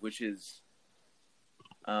 3-5, which is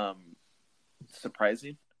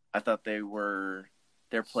surprising. I thought they were...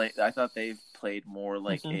 I thought they've played more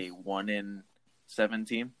like a 1-7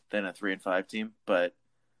 team than a 3-5 team, but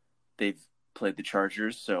they've played the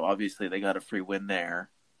Chargers, so obviously they got a free win there.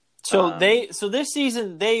 So this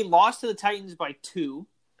season they lost to the Titans by 2.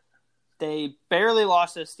 They barely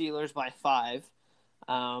lost to the Steelers by 5.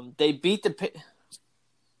 They beat the Patriots.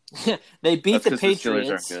 The Steelers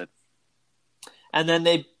aren't good. And then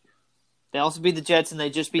they also beat the Jets, and they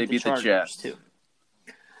just beat the Chargers too.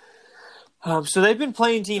 So they've been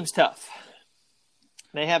playing teams tough.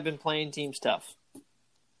 They have been playing teams tough.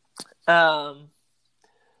 So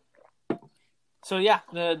yeah,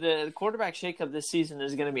 the quarterback shakeup this season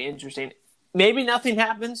is going to be interesting. Maybe nothing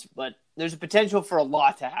happens, but there's a potential for a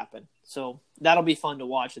lot to happen. So that'll be fun to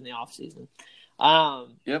watch in the offseason.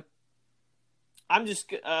 Yep. I'm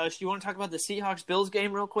just. You want to talk about the Seahawks-Bills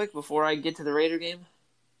game real quick before I get to the Raider game?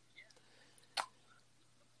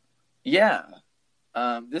 Yeah.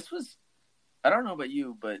 This was. I don't know about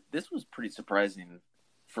you, but this was pretty surprising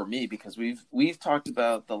for me because we've talked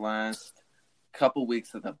about the last couple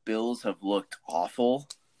weeks that the Bills have looked awful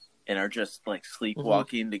and are just like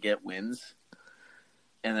sleepwalking to get wins.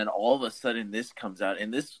 And then all of a sudden this comes out,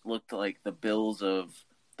 and this looked like the Bills of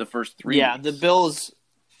the first 3 Yeah, weeks. the Bills.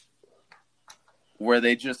 Where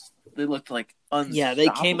they looked like unstoppable. Yeah, they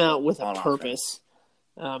came out with a purpose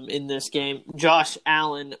in this game. Josh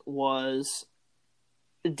Allen was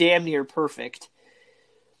damn near perfect.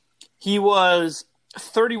 He was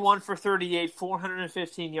 31 for 38,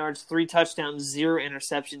 415 yards, 3 touchdowns, 0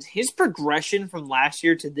 interceptions. His progression from last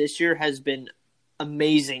year to this year has been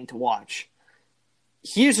amazing to watch.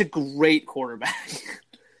 He is a great quarterback.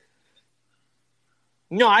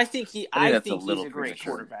 No, I think he's a great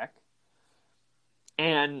quarterback.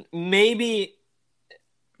 And maybe,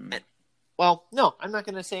 well, no, I'm not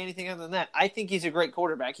going to say anything other than that. I think he's a great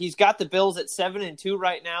quarterback. He's got the Bills at 7-2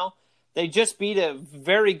 right now. They just beat a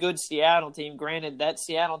very good Seattle team. Granted, that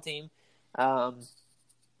Seattle team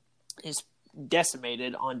is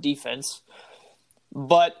decimated on defense.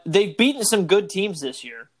 But they've beaten some good teams this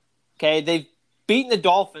year. Okay, they've beaten the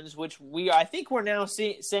Dolphins, which I think we're now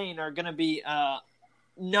saying are going to be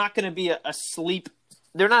not going to be a sleep.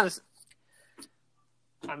 They're not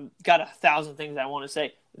I've got 1,000 things I want to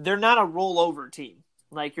say. They're not a rollover team.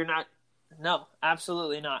 Like, you're not. No,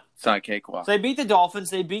 absolutely not. It's not a cakewalk. So they beat the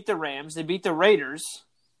Dolphins. They beat the Rams. They beat the Raiders.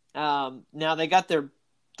 Now they got the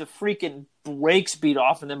freaking brakes beat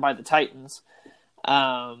off of them by the Titans.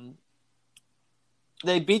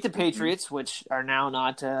 They beat the Patriots, which are now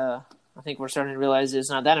not. I think we're starting to realize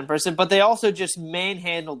it's not that impressive. But they also just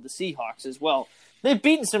manhandled the Seahawks as well. They've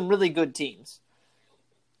beaten some really good teams.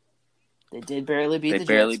 They did barely beat the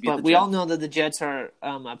Jets, but we all know that the Jets are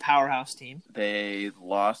a powerhouse team. They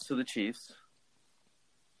lost to the Chiefs.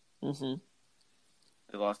 Mm-hmm.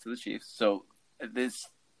 They lost to the Chiefs. So I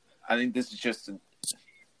think this is just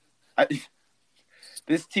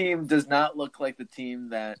this team does not look like the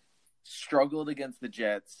team that struggled against the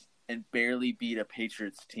Jets and barely beat a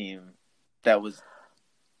Patriots team that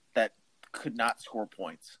could not score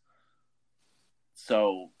points.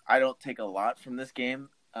 So I don't take a lot from this game.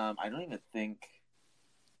 I don't even think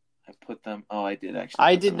I put them. Oh, I did actually.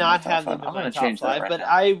 I did not have them in my top 5, but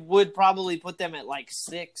I would probably put them at like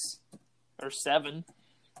 6 or 7.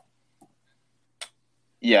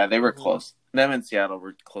 Yeah, they were close. Them and Seattle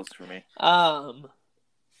were close for me. And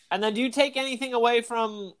then, do you take anything away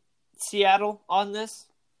from Seattle on this?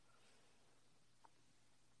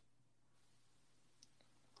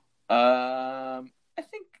 I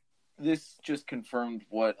think this just confirmed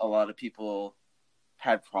what a lot of people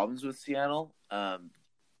had problems with Seattle.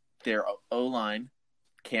 Their O-line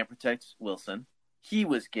can't protect Wilson.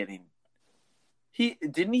 Didn't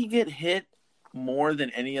he get hit more than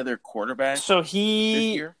any other quarterback? So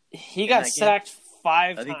he got sacked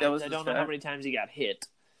 5 times. I don't know how many times he got hit.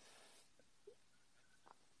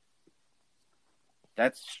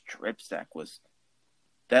 That strip sack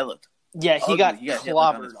that looked. Yeah, he got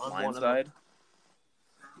clobbered on one side.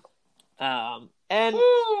 And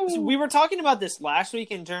so we were talking about this last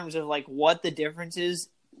week in terms of like what the difference is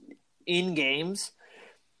in games.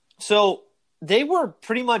 So they were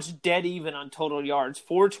pretty much dead even on total yards,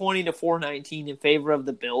 420 to 419 in favor of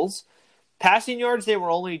the Bills. Passing yards, they were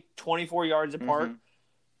only 24 yards apart.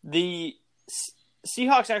 Mm-hmm. The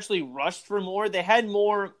Seahawks actually rushed for more. They had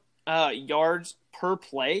more yards per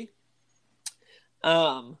play.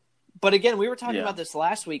 But again, we were talking about this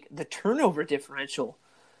last week, the turnover differential.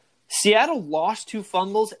 Seattle lost 2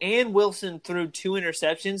 fumbles and Wilson threw 2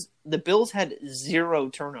 interceptions. The Bills had 0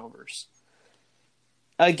 turnovers.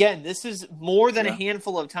 Again, this is more than a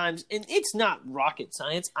handful of times, and it's not rocket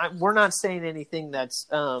science. We're not saying anything that's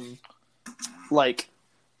like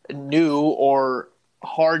new or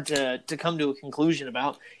hard to come to a conclusion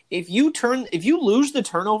about. If you lose the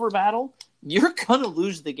turnover battle, you're gonna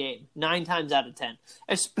lose the game 9 times out of 10,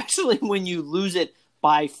 especially when you lose it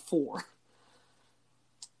by 4.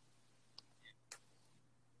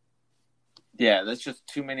 Yeah, that's just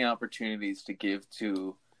too many opportunities to give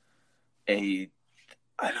to I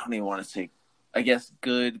don't even want to say, I guess,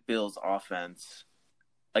 good Bills offense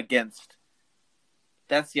against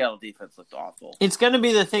that Seattle defense looked awful. It's going to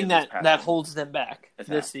be the thing that holds them back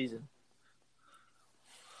this season.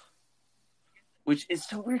 Which is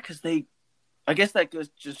so weird because I guess that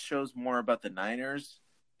just shows more about the Niners'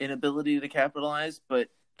 inability to capitalize, but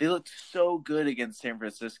they looked so good against San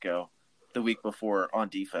Francisco the week before on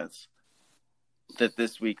defense. That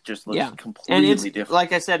this week just looks completely different.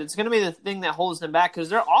 Like I said, it's going to be the thing that holds them back because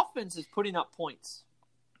their offense is putting up points.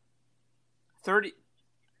 30.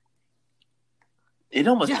 It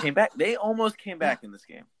almost came back. They almost came back in this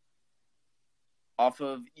game. Off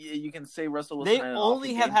of, you can say Russell Wilson. They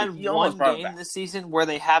only have had one game this season where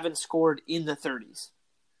they haven't scored in the 30s.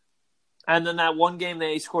 And then that one game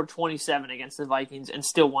they scored 27 against the Vikings and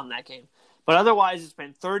still won that game. But otherwise, it's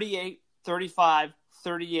been 38, 35,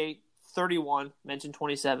 38, 31, mentioned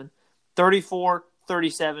 27, 34,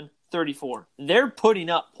 37, 34. They're putting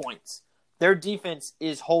up points. Their defense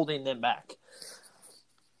is holding them back.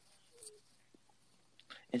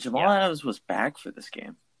 And Jamal Adams was back for this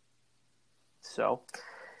game. So,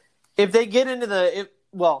 if they get into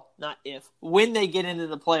when they get into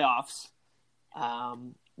the playoffs,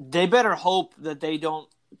 they better hope that they don't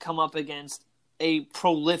come up against a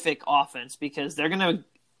prolific offense because they're going to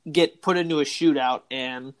get put into a shootout.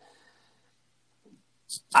 And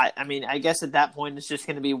I guess at that point it's just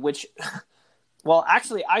going to be which. Well,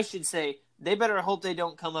 actually, I should say they better hope they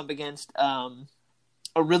don't come up against a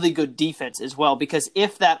really good defense as well. Because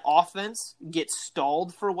if that offense gets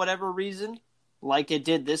stalled for whatever reason, like it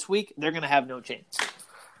did this week, they're going to have no chance.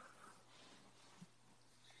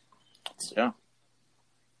 Yeah.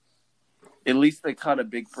 At least they caught a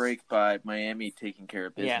big break by Miami taking care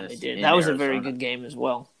of business. Yeah, they did. That was Arizona. A very good game as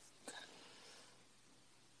well.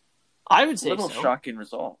 I would say so. A little shocking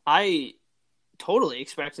result. I totally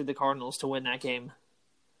expected the Cardinals to win that game.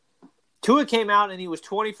 Tua came out and he was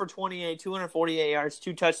 20 for 28, 248 yards,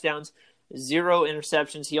 2 touchdowns, 0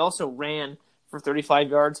 interceptions. He also ran for 35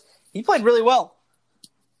 yards. He played really well.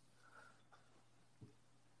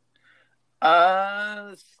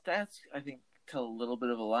 Stats, I think, tell a little bit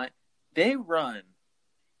of a lie. They ran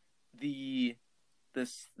the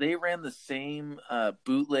same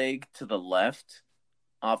bootleg to the left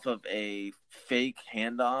off of a fake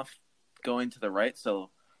handoff going to the right.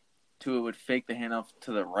 So Tua would fake the handoff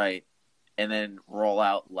to the right and then roll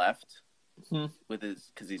out left with his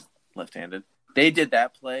because he's left-handed. They did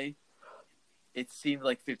that play. It seemed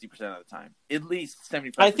like 50% of the time, at least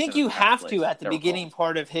 75%. I think you have to at the beginning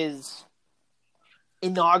part of his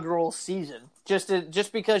inaugural season, just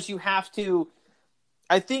because you have to.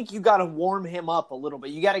 I think you got to warm him up a little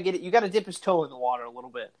bit. You got to dip his toe in the water a little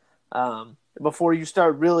bit before you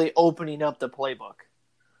start really opening up the playbook.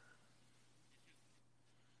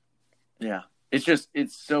 Yeah,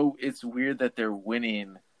 it's weird that they're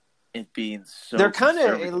winning and being so. They're kind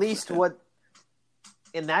of at least what.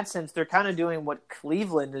 In that sense, they're kind of doing what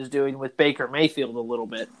Cleveland is doing with Baker Mayfield a little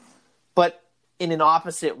bit, but in an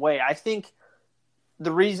opposite way. I think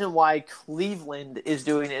the reason why Cleveland is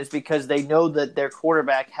doing it is because they know that their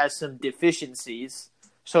quarterback has some deficiencies,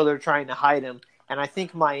 so they're trying to hide him. And I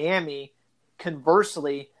think Miami,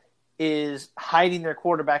 conversely, is hiding their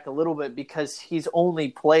quarterback a little bit because he's only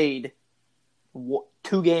played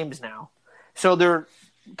 2 games now. So they're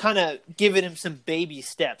kind of giving him some baby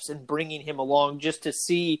steps and bringing him along just to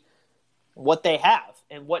see what they have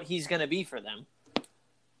and what he's going to be for them.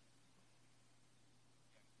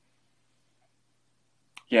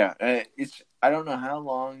 Yeah, I don't know how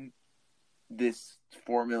long this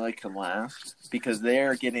formula can last because they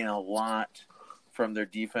are getting a lot from their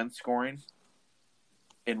defense scoring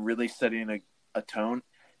and really setting a tone,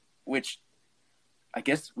 which I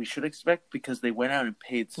guess we should expect because they went out and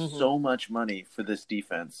paid so much money for this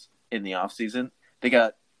defense in the offseason. They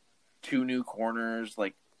got 2 new corners,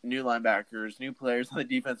 like new linebackers, new players on the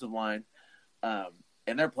defensive line, and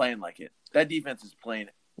they're playing like it. That defense is playing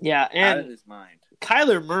out of his mind.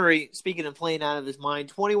 Kyler Murray, speaking of playing out of his mind,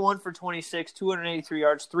 21 for 26, 283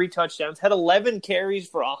 yards, 3 touchdowns, had 11 carries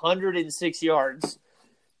for 106 yards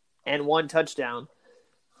and 1 touchdown.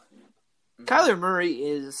 Kyler Murray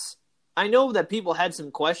is – I know that people had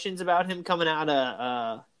some questions about him coming out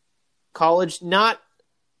of college, not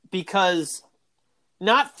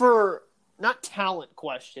talent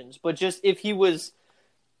questions, but just if he was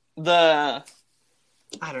I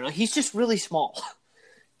don't know, he's just really small.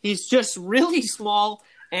 He's just really small,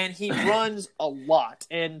 and he runs a lot.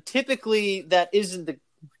 And typically, that isn't the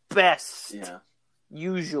best,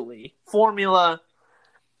 usually. Formula,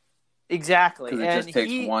 exactly. Because it just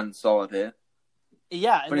takes one solid hit.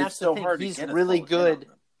 Yeah, and that's the thing. He's really good,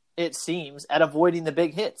 it seems, at avoiding the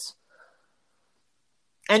big hits.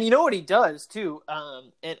 And you know what he does, too?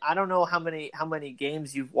 And I don't know how many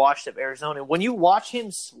games you've watched of Arizona. When you watch him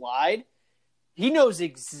slide, he knows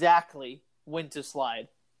exactly when to slide.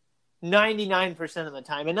 99% of the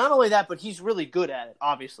time. And not only that, but he's really good at it,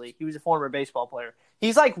 obviously. He was a former baseball player.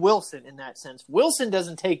 He's like Wilson in that sense. Wilson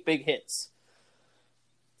doesn't take big hits.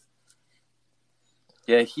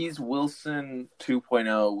 Yeah, he's Wilson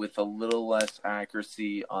 2.0 with a little less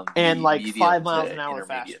accuracy on the and like 5 miles an hour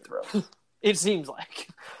faster. Throws. It seems like.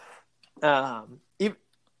 Yeah,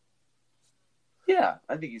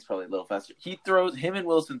 I think he's probably a little faster. Him and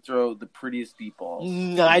Wilson throw the prettiest deep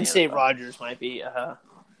balls. I'd say Rodgers might be.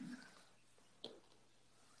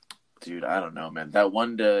 Dude, I don't know, man. That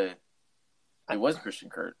one to It was Christian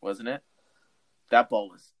Kirk, wasn't it? That ball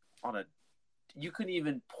was on a. You couldn't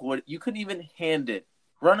even hand it,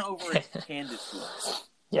 run over and hand it to him.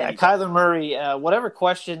 Yeah, Kyler Murray. Whatever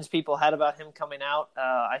questions people had about him coming out,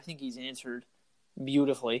 I think he's answered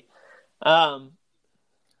beautifully. I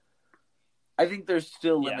think there's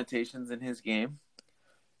still limitations in his game.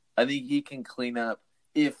 I think he can clean up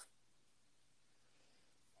if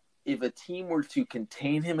a team were to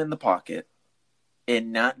contain him in the pocket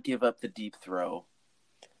and not give up the deep throw.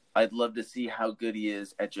 I'd love to see how good he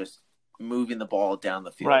is at just moving the ball down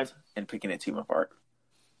the field and picking a team apart.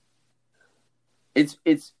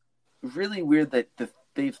 It's really weird that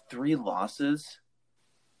they have 3 losses.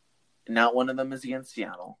 Not one of them is against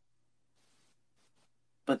Seattle.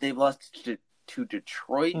 But they've lost to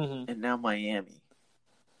Detroit and now Miami.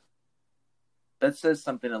 That says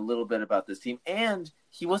something a little bit about this team. And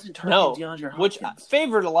he wasn't targeting DeAndre Hopkins. Which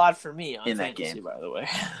favored a lot for me on fantasy, by the way.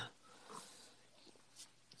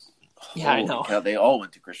 Yeah, I know. Cow, they all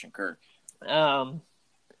went to Christian Kirk.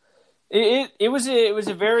 It was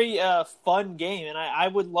a very fun game, and I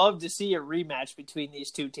would love to see a rematch between these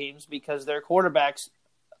two teams because their quarterbacks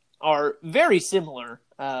are very similar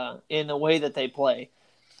in the way that they play.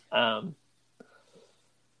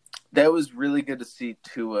 That was really good to see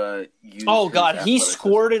Tua use. Oh God, he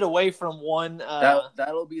scored it away from one.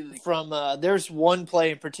 That'll be from. There's one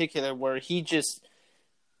play in particular where he just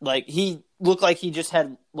he looked like he just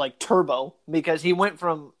had turbo because he went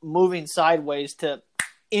from moving sideways to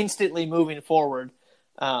instantly moving forward,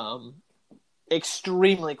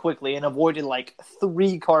 extremely quickly and avoided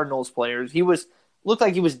 3 Cardinals players. He looked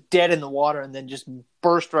like he was dead in the water and then just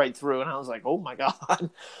burst right through. And I was like, oh my God.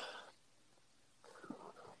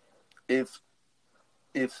 If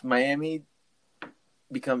Miami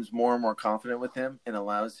becomes more and more confident with him and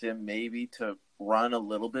allows him maybe to run a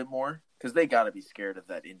little bit more, because they got to be scared of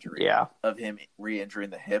that injury, of him re-injuring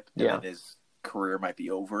the hip, and then his career might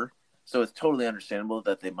be over. So it's totally understandable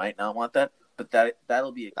that they might not want that, but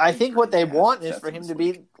that'll be. I think what they want is for him to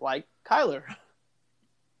be like Kyler.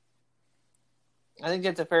 I think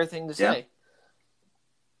that's a fair thing to say.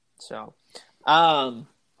 So, I'm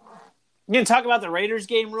going to talk about the Raiders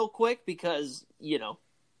game real quick because,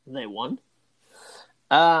 they won.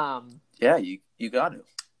 Yeah, you got to.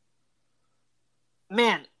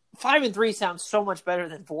 Man, 5-3 sounds so much better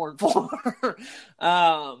than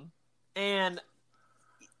 4-4. And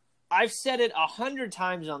I've said it 100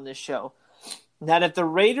 times on this show that if the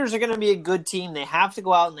Raiders are going to be a good team, they have to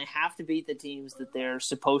go out and they have to beat the teams that they're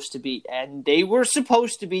supposed to beat. And they were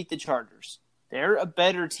supposed to beat the Chargers. They're a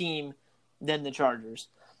better team than the Chargers.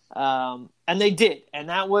 And they did. And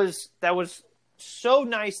that was so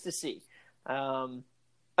nice to see.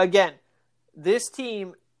 Again, this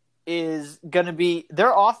team is going to be –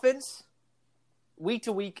 their offense, week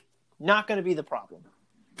to week, not going to be the problem.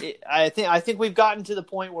 I think we've gotten to the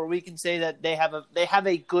point where we can say that they have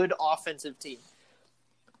a good offensive team.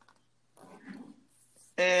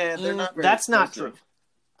 And they're not very That's not true.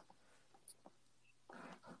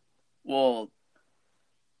 Well,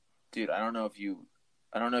 dude, I don't know if you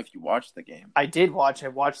watched the game. I did watch. I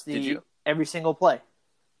watched every single play.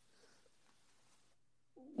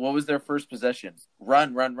 What was their first possession?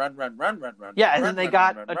 Run. Yeah, and then they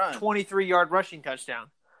got a 23-yard rushing touchdown.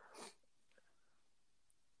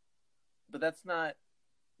 But that's not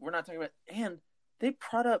 – we're not talking about – and they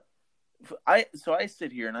brought up – so I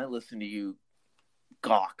sit here and I listen to you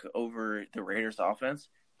gawk over the Raiders offense.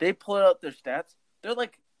 They pull out their stats. They're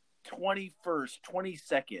 21st,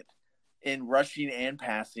 22nd in rushing and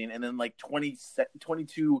passing, and then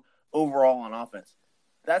 22 overall on offense.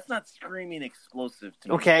 That's not screaming explosive to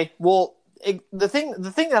me. Okay, well, the thing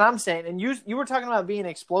that I'm saying, and you were talking about being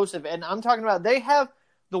explosive, and I'm talking about they have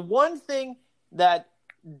the one thing that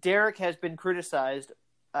Derek has been criticized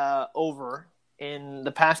over in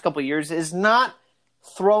the past couple of years is not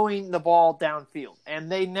throwing the ball downfield,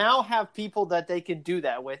 and they now have people that they can do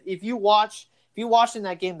that with. If you watched in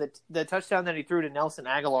that game, the touchdown that he threw to Nelson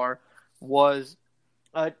Aguilar was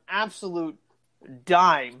an absolute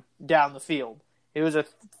dime down the field. It was a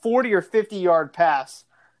 40 or 50-yard pass.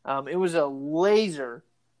 It was a laser,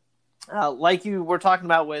 like you were talking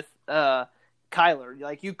about with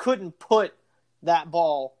Kyler. You couldn't put that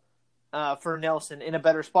ball for Nelson in a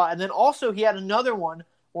better spot. And then also he had another one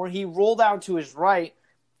where he rolled out to his right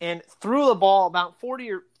and threw the ball about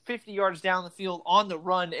 40 or 50 yards down the field on the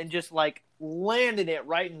run and just landed it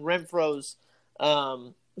right in Renfro's,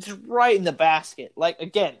 just right in the basket.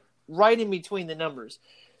 Again, right in between the numbers.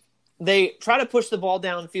 They try to push the ball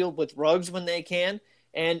downfield with Ruggs when they can,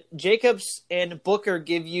 and Jacobs and Booker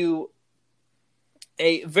give you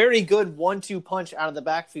a very good 1-2 punch out of the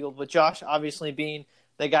backfield, with Josh obviously being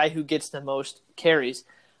the guy who gets the most carries.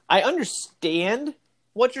 I understand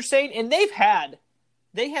what you're saying, and they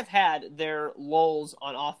have had their lulls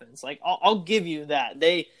on offense. Like I'll give you that.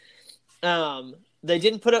 They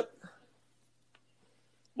didn't put up.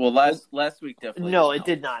 Well, last week definitely. No, it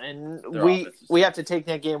did not, and we have to take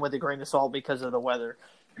that game with a grain of salt because of the weather.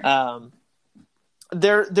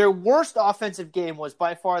 Their worst offensive game was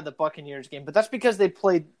by far the Buccaneers game, but that's because they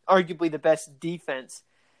played arguably the best defense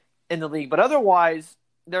in the league. But otherwise,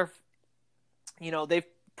 they've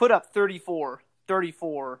put up 34,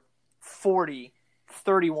 40,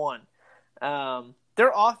 31.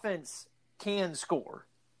 Their offense can score.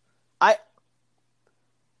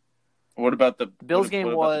 What about the Bills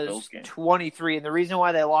game was 23, and the reason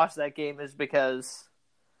why they lost that game is because,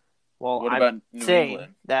 I'm saying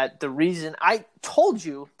that the reason I told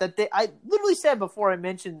you that I literally said before I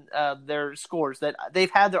mentioned their scores that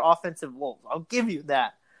they've had their offensive lulls. I'll give you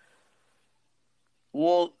that.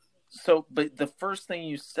 Well, but the first thing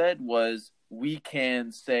you said was we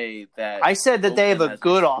can say that I said that they have a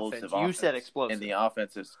good offense. You said explosive. And the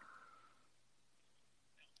offense is.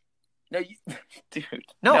 No, dude.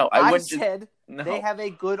 No, I said they have a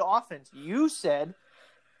good offense. You said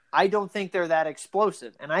I don't think they're that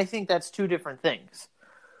explosive, and I think that's two different things.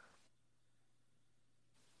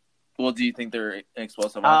 Well, do you think they're an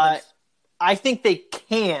explosive offense? I think they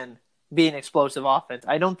can be an explosive offense.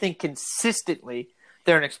 I don't think consistently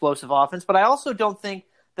they're an explosive offense, but I also don't think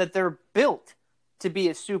that they're built to be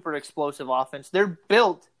a super explosive offense. They're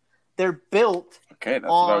built. Okay, that's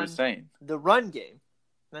what I was saying. The run game.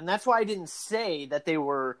 And that's why I didn't say that they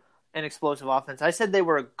were an explosive offense. I said they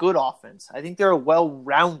were a good offense. I think they're a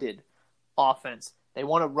well-rounded offense. They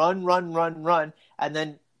want to run, and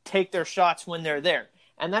then take their shots when they're there.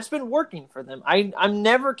 And that's been working for them. I'm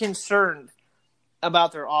never concerned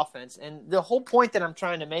about their offense. And the whole point that I'm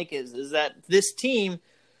trying to make is that this team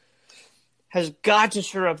has got to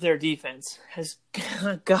shore up their defense. If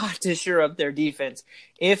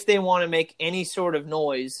they want to make any sort of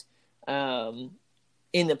noise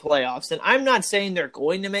in the playoffs. And I'm not saying they're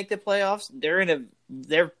going to make the playoffs.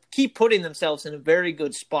 They're keep putting themselves in a very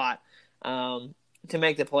good spot to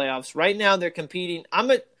make the playoffs. Right now they're competing.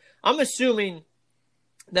 I'm assuming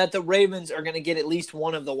that the Ravens are going to get at least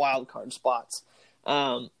one of the wild card spots.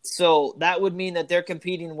 So that would mean that they're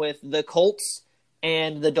competing with the Colts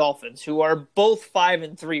and the Dolphins, who are both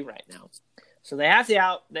 5-3 right now. So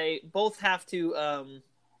they both have to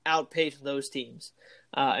outpace those teams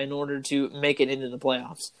in order to make it into the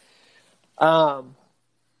playoffs.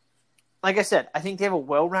 Like I said, I think they have a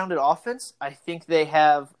well-rounded offense. I think they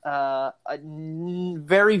have a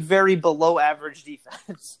very, very below-average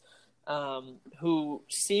defense who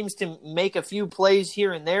seems to make a few plays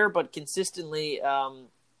here and there, but consistently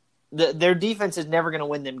their defense is never going to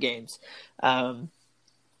win them games. Now,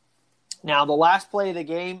 the last play of the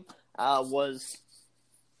game was –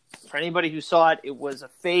 for anybody who saw it, it was a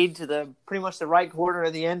fade to pretty much the right corner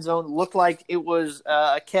of the end zone. Looked like it was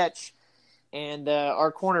a catch, and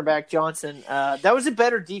our cornerback Johnson. That was a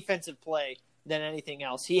better defensive play than anything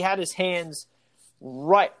else. He had his hands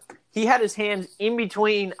right. He had his hands in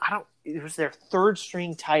between. It was their third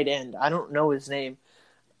string tight end. I don't know his name,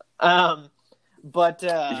 but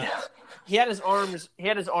he had his arms. He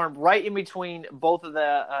had his arm right in between both of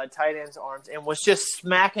the tight ends' arms, and was just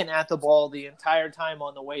smacking at the ball the entire time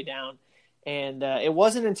on the way down. And it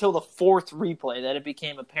wasn't until the fourth replay that it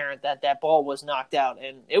became apparent that that ball was knocked out.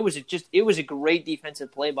 And it was a great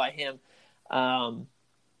defensive play by him.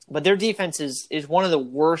 But their defense is one of the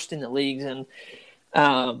worst in the leagues, and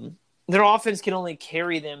their offense can only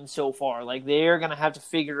carry them so far. Like, they are going to have to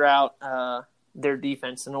figure out their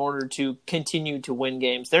defense in order to continue to win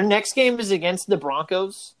games. Their next game is against the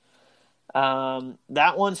Broncos.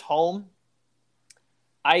 That one's home.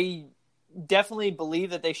 I definitely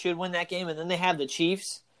believe that they should win that game, and then they have the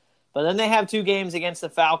Chiefs. But then they have two games against the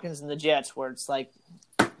Falcons and the Jets where it's like,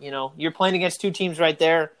 you're playing against two teams right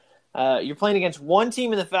there. You're playing against one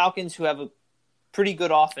team in the Falcons who have a pretty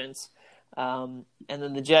good offense, and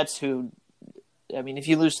then the Jets who, if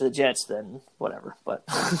you lose to the Jets, then whatever. But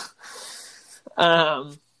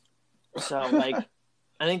I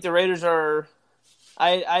think the Raiders are.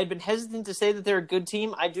 I've been hesitant to say that they're a good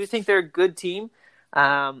team. I do think they're a good team.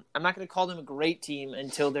 I'm not going to call them a great team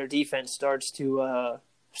until their defense starts to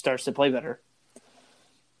play better.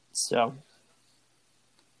 So.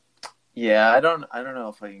 Yeah, I don't know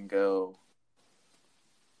if I can go.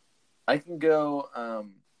 I can go.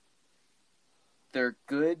 They're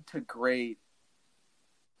good to great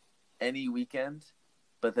any weekend,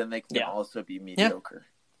 but then they can also be mediocre.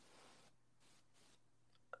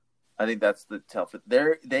 I think that's the toughest.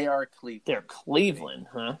 They are Cleveland. They're Cleveland,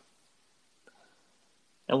 huh?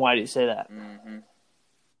 And why do you say that?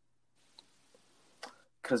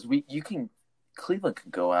 Because Cleveland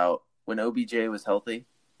could go out when OBJ was healthy,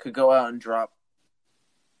 could go out and drop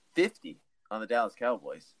 50 on the Dallas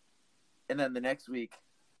Cowboys, and then the next week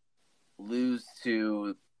lose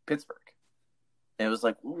to Pittsburgh. And it was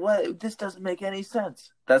like, what? This doesn't make any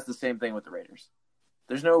sense. That's the same thing with the Raiders.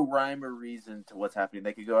 There's no rhyme or reason to what's happening.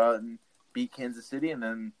 They could go out and beat Kansas City and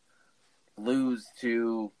then lose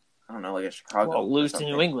to, I don't know, like a Chicago. Well, lose to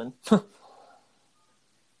New England.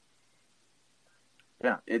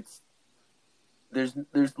 Yeah, there's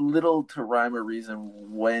little to rhyme or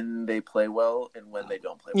reason when they play well and when they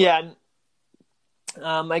don't play well.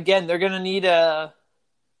 Yeah. Again, they're gonna need to,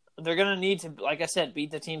 like I said,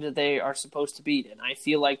 beat the teams that they are supposed to beat, and I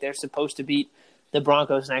feel like they're supposed to beat the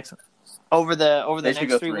Broncos over the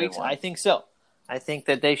next 3 weeks. I think so. I think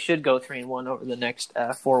that they should go 3-1 over the next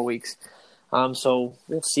 4 weeks. So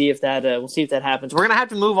we'll see if that happens. We're gonna have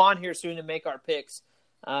to move on here soon to make our picks.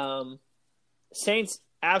 Saints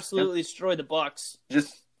absolutely destroyed the Bucs.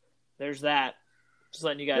 There's that. Just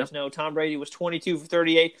letting you guys know. Tom Brady was 22 for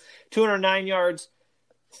 38, 209 yards,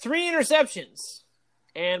 3 interceptions.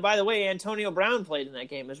 And by the way, Antonio Brown played in that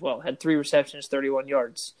game as well. Had 3 receptions, 31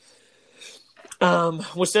 yards.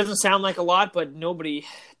 Which doesn't sound like a lot, but nobody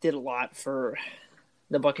did a lot for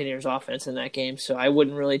the Buccaneers offense in that game. So I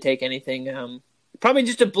wouldn't really take anything. Probably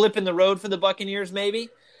just a blip in the road for the Buccaneers, maybe.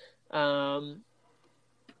 Or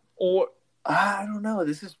I don't know.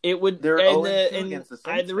 They're against the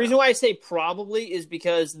Saints. The reason why I say probably is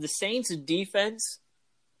because the Saints' defense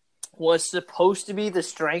was supposed to be the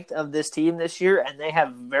strength of this team this year, and they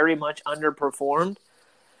have very much underperformed.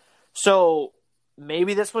 So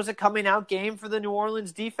maybe this was a coming out game for the New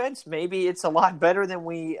Orleans defense. Maybe it's a lot better than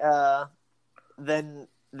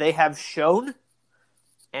they have shown.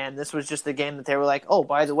 And this was just the game that they were like, oh,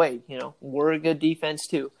 by the way, we're a good defense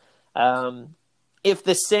too. If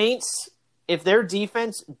their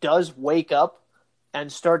defense does wake up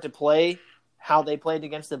and start to play how they played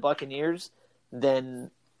against the Buccaneers,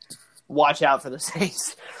 then watch out for the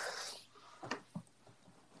Saints.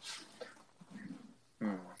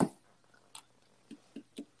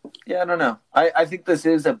 Yeah, I don't know. I think this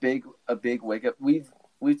is a big wake up.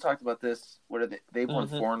 We've talked about this. What are they? They've won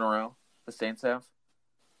 4 in a row. The Saints have.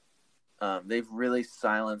 They've really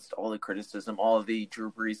silenced all the criticism, all of the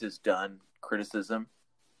Drew Brees is done criticism.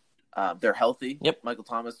 They're healthy. Yep. Michael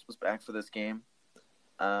Thomas was back for this game.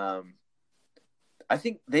 I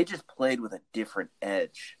think they just played with a different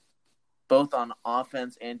edge, both on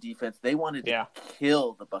offense and defense. They wanted to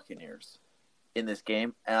kill the Buccaneers in this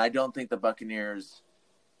game, and I don't think the Buccaneers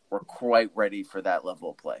were quite ready for that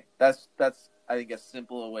level of play. That's I think a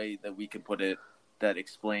simple way that we can put it that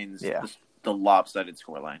explains the lopsided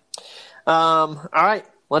scoreline. All right,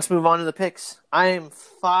 let's move on to the picks. I am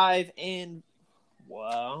 5 and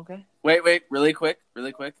okay. Wait, really quick.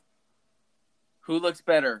 Who looks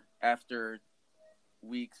better after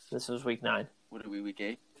weeks? This was week 9. What are we, week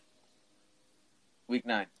 8? Week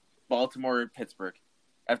 9. Baltimore and Pittsburgh.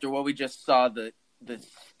 After what we just saw, the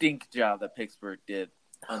stink job that Pittsburgh did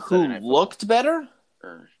on Sunday Night Football. Looked better?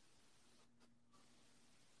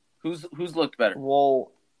 Who's looked better?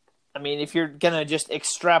 Well, I mean, if you're going to just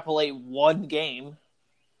extrapolate one game.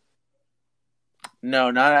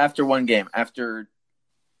 No, not after one game. After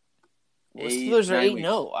Steelers are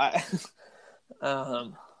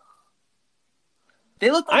 8-0.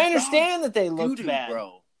 They look. Like I understand that they looked bad,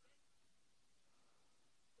 bro.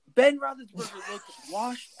 Ben Roethlisberger looked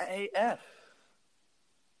washed AF.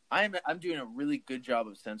 I'm doing a really good job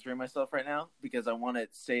of censoring myself right now because I want to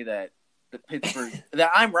say that the Pittsburgh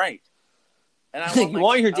that I'm right, and I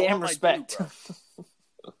want your damn respect.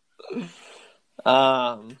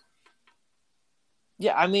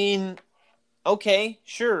 Yeah, I mean, okay,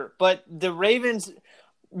 sure, but the Ravens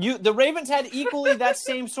had equally that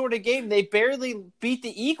same sort of game. They barely beat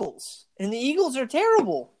the Eagles, and the Eagles are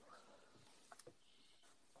terrible.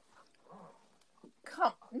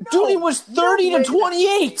 Dude, it was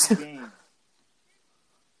 30-28.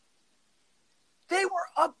 They were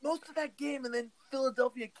up most of that game, and then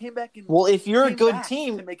Philadelphia came back and if you're a good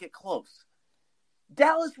team to make it close.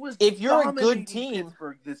 Dallas was if you're a good team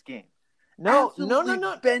Pittsburgh this game. No,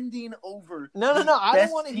 bending over. No. I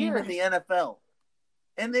don't want to hear in the NFL,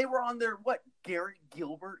 and they were on their Gary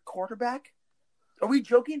Gilbert quarterback. Are we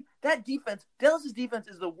joking? That defense, Dallas's defense,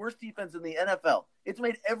 is the worst defense in the NFL. It's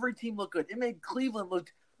made every team look good. It made Cleveland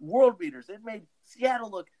look world beaters. It made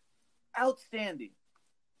Seattle look outstanding.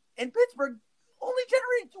 And Pittsburgh only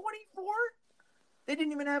generated 24. They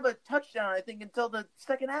didn't even have a touchdown, I think, until the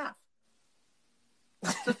second half.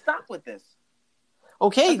 So stop with this.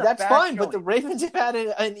 Okay, that's fine, but the Ravens have had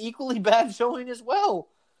an equally bad showing as well.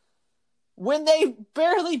 When they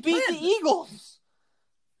barely beat the Eagles.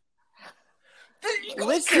 The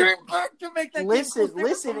Eagles came back to make that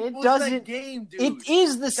listen, it doesn't. Game, dude. It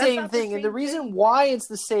is the same thing, and the reason why it's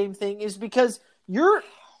the same thing is because look,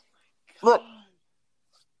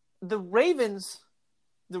 the Ravens.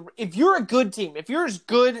 If you're a good team, if you're as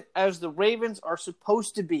good as the Ravens are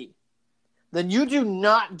supposed to be, then you do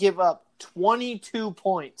not give up 22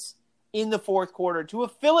 points in the fourth quarter to a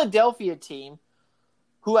Philadelphia team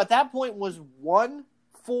who at that point was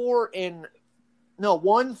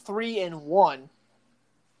 1-3-1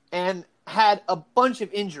 and had a bunch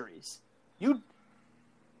of injuries.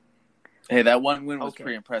 Hey, that one win was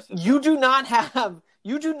pretty impressive. You do not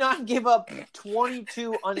give up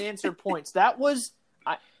 22 unanswered points. That was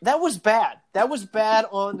bad. That was bad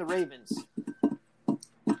on the Ravens.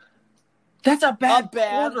 That's a bad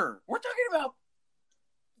quarter. We're talking about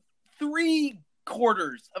 3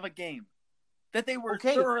 quarters of a game that they were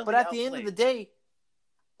thoroughly but at the end of the day,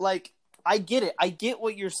 like, I get it. I get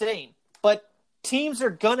what you're saying. But teams are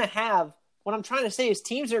going to have – what I'm trying to say is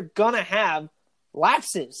teams are going to have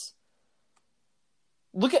lapses.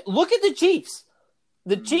 Look at the Chiefs.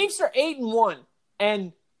 The Chiefs are 8-1,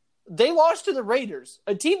 and they lost to the Raiders,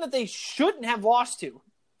 a team that they shouldn't have lost to.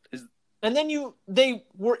 And then they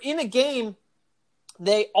were in a game.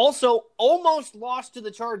 They also almost lost to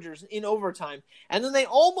the Chargers in overtime. And then they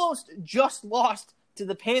almost just lost to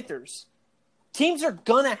the Panthers. Teams are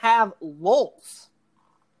going to have lulls.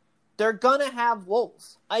 They're going to have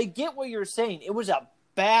lulls. I get what you're saying. It was a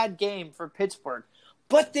bad game for Pittsburgh,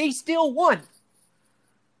 but they still won.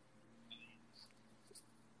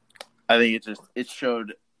 I think it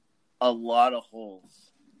showed a lot of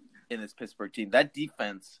holes in this Pittsburgh team. That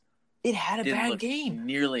defense had a bad game.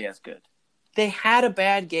 Nearly as good. They had a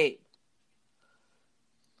bad game.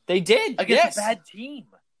 They did. Against a bad team.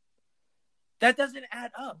 That doesn't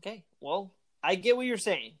add up. Okay. Well, I get what you're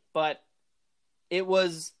saying, but it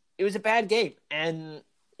was a bad game, and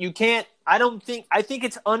you can't. I think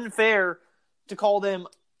it's unfair to call them.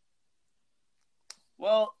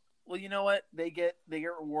 Well, you know what? They get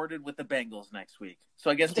rewarded with the Bengals next week,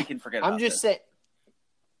 so I guess we can forget about it. I'm just saying.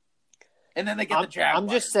 And then they get the Jaguars. I'm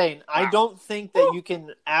just saying, wow. I don't think that you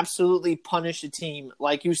can absolutely punish a team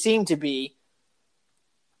like you seem to be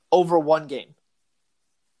over one game.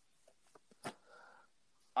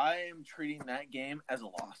 I am treating that game as a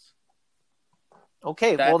loss.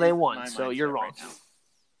 Okay, well, they won, so you're wrong.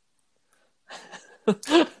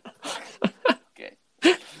 Right okay.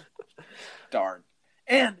 Darn.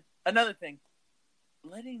 And another thing,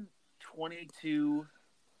 letting 22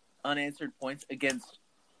 unanswered points against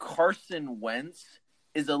Carson Wentz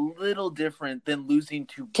is a little different than losing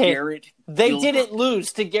to Garrett They Gilbert didn't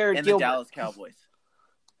lose to Garrett and Gilbert. the Dallas Cowboys.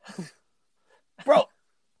 Bro,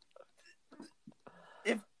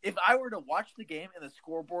 if I were to watch the game and the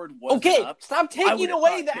scoreboard wasn't up, stop taking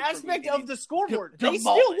away the aspect of the scoreboard. They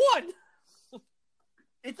still won.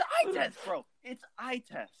 It's eye test, bro. It's eye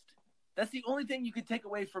test. That's the only thing you could take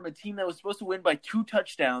away from a team that was supposed to win by 2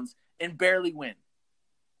 touchdowns and barely win.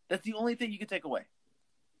 That's the only thing you could take away.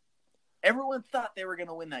 Everyone thought they were going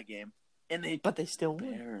to win that game, but they still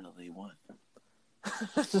barely won.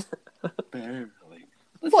 Barely.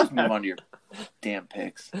 Let's just move on to your damn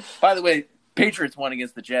picks. By the way, Patriots won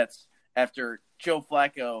against the Jets after Joe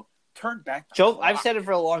Flacco turned back. I've said it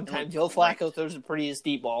for a long time. Joe Flacco throws the prettiest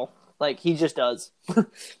deep ball. Like, he just does.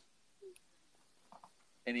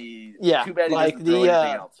 And too bad he doesn't throw anything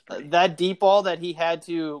else. That deep ball that he had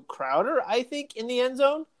to Crowder, I think, in the end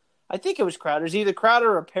zone. I think it was Crowder. It's either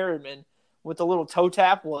Crowder or Perryman with the little toe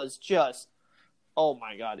tap was just, oh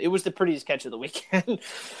my God. It was the prettiest catch of the weekend.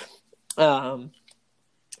 All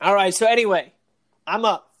right. So anyway, I'm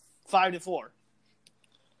up 5-4.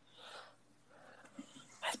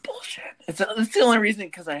 That's bullshit. It's the only reason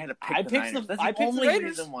because I had to pick the Niners. That's the only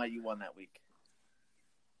reason why you won that week.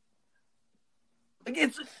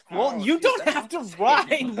 You don't have to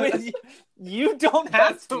ride with you don't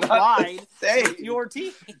have to ride with your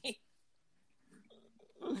team.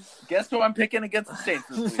 Guess who I'm picking against the Saints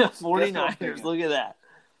this week? 49ers. Look at that.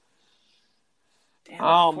 Damn,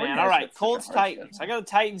 oh man! All right, Colts Titans. I got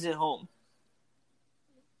the Titans at home.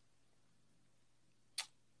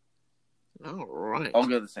 All right, I'll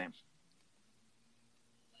go the same.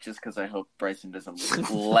 Just because I hope Bryson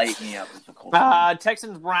doesn't light me up with the Colts.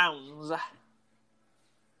 Texans Browns.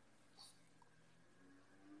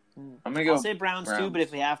 I'm gonna go. I'll say Browns too, but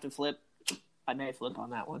if we have to flip, I may flip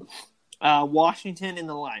on that one. Washington and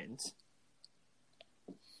the Lions.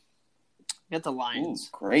 Get the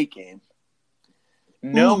Lions. Ooh, great game.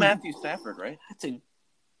 No Matthew Stafford, right? That's a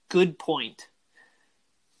good point.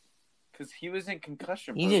 Because he was in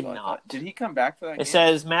concussion He protocol. did not. Did he come back for that game? It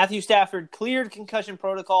says Matthew Stafford cleared concussion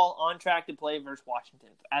protocol, on track to play versus Washington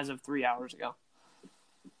as of 3 hours ago.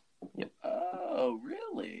 Yep. Oh,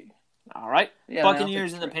 really? All right. Yeah,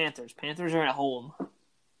 Buccaneers and the Panthers. Panthers are at home.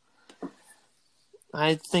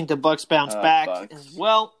 I think the Bucs bounce back as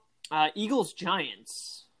well. Eagles,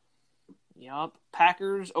 Giants. Yup.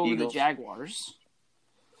 Packers over the Jaguars.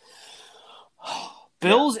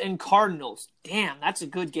 Bills and Cardinals. Damn, that's a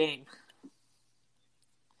good game.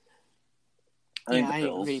 I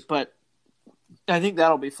agree, but I think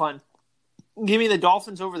that'll be fun. Give me the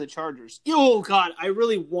Dolphins over the Chargers. Oh, God, I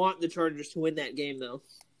really want the Chargers to win that game, though.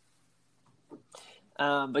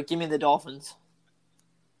 But give me the Dolphins.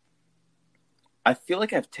 I feel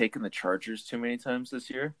like I've taken the Chargers too many times this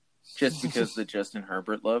year, just because of the Justin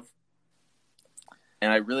Herbert love.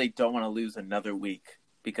 And I really don't want to lose another week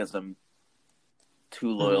because I'm too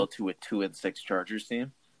loyal to a 2-6 Chargers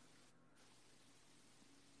team.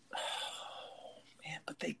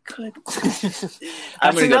 But they could.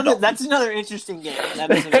 That's another interesting game. That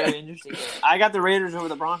is a very interesting game. I got the Raiders over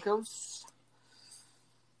the Broncos.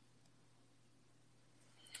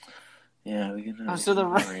 Yeah, we can. So the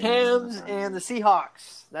Rams and the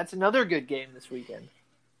Seahawks. That's another good game this weekend.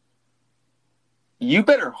 You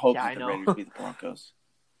better hope that the Raiders beat the Broncos.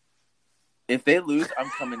 If they lose, I'm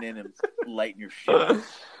coming in and lighting your shit up.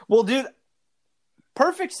 Well, dude,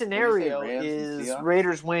 perfect scenario is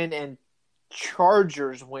Raiders win and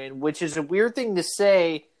Chargers win, which is a weird thing to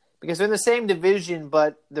say because they're in the same division,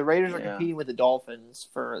 but the Raiders are competing with the Dolphins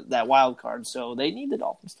for that wild card, so they need the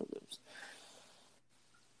Dolphins to lose.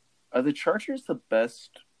 Are the Chargers the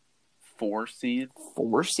best 4 seed?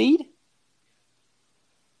 4 seed?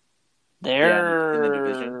 They're in the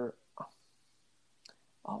division.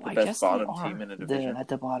 Oh, the I best guess bottom they are. team in the division. They're at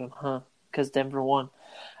the bottom, huh? Because Denver won.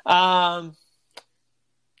 Denver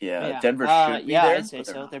should be there. I'd say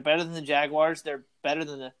so. They're better than the Jaguars. They're better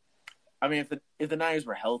than the. I mean, if the Niners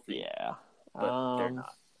were healthy, but they're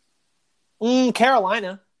not.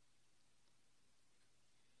 Carolina.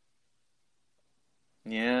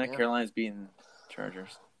 Yeah, Carolina's beating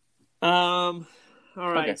Chargers. All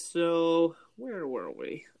right. Okay. So where were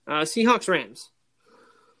we? Seahawks, Rams.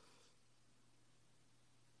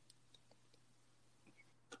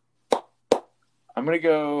 I'm gonna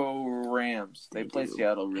go Rams. They play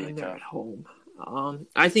Seattle really tough at home.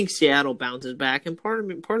 I think Seattle bounces back, and part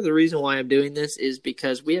of the reason why I'm doing this is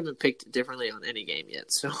because we haven't picked differently on any game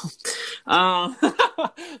yet. So, I'm gonna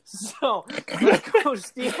go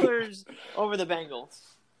Steelers over the Bengals.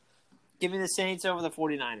 Give me the Saints over the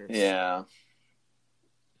 49ers. Yeah.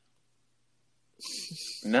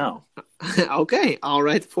 No. Okay, I'll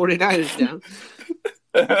write the 49ers down.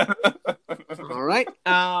 All right.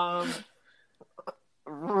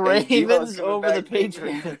 Ravens over the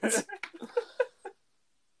Patriots.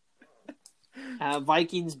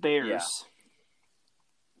 Vikings, Bears. Yeah.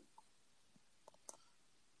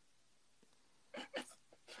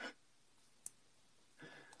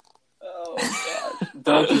 Oh God!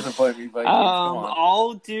 Don't disappoint me, Vikings.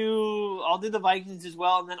 I'll do the Vikings as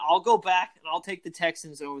well, and then I'll go back and I'll take the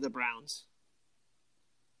Texans over the Browns.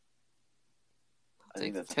 I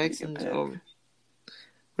think that's the Texans over.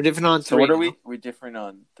 We're different on 3. So what are we? We're different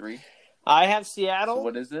on 3. I have Seattle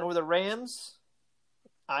what is it? over the Rams.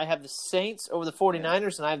 I have the Saints over the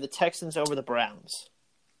 49ers, and I have the Texans over the Browns.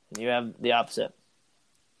 And you have the opposite.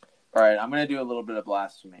 All right, I'm going to do a little bit of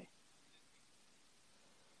blasphemy.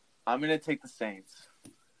 I'm going to take the Saints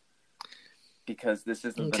because this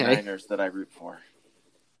isn't the Niners that I root for.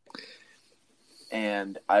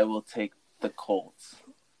 And I will take the Colts.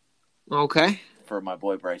 Okay. For my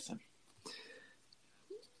boy Bryson.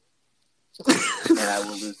 And I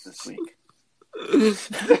will lose this week.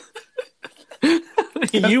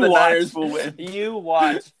 You watch. Niners will win. You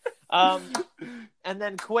watch. And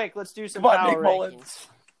then quick, let's do some power rankings.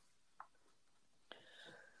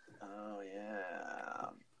 Oh yeah,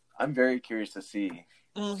 I'm very curious to see.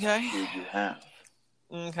 Okay. Who you have?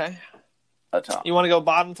 Okay. A top. You want to go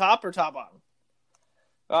bottom top or top bottom?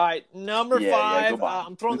 All right, number 5.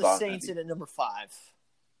 I'm throwing the Saints in at number 5.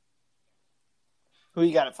 Who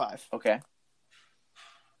you got at 5? Okay.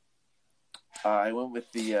 I went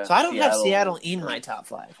with the. So I don't have Seattle in my top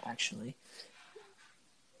 5, actually.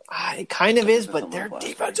 It kind of is, but their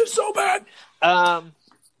defense is so bad. And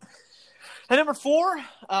number 4,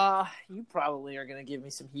 you probably are going to give me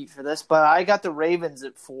some heat for this, but I got the Ravens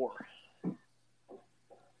at 4.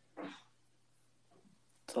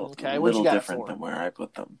 Okay, what you got different than where I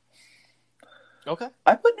put them. Okay.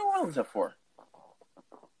 I put New Orleans at 4.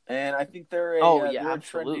 And I think they're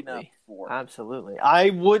absolutely. trending up 4. Absolutely. I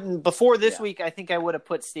wouldn't before this week. I think I would have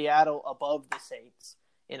put Seattle above the Saints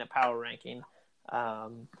in a power ranking.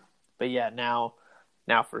 But yeah, now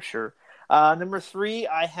for sure. Number 3,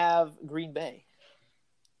 I have Green Bay.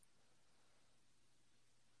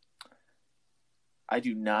 I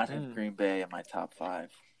do not have Green Bay in my top 5.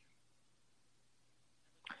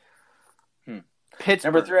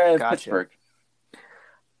 Pittsburgh. Number 3, I have Pittsburgh.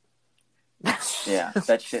 Yeah,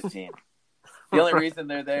 that shit team. The only reason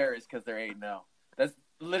they're there is because they're 8-0. That's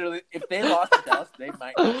literally, if they lost to Dallas, they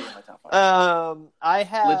might not be in my top 5. I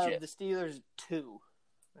have the Steelers at 2.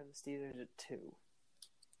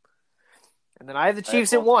 And then I have the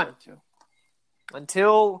Chiefs at 1.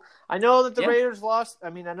 Until I know that the Raiders lost. I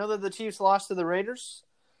mean, I know that the Chiefs lost to the Raiders.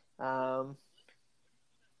 But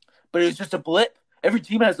it was just a blip. Every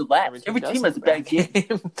team has a lapse. Every team has a bad game.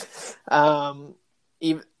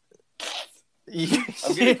 Even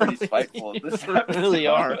I'm getting pretty spiteful at this. You really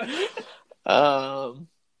are.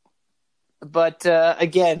 But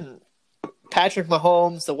again, Patrick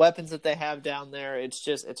Mahomes, the weapons that they have down there,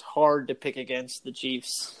 it's hard to pick against the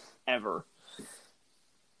Chiefs ever.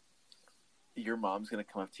 Your mom's gonna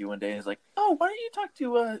come up to you one day and is like, "Oh, why don't you talk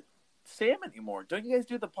to Sam anymore? Don't you guys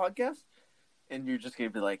do the podcast?" And you're just gonna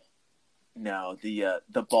be like, "No, the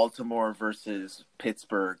Baltimore versus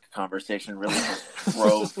Pittsburgh conversation really just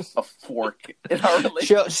drove a fork in our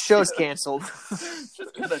relationship. Show's canceled.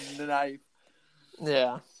 Just kind of knife.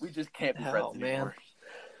 Yeah, we just can't be friends anymore."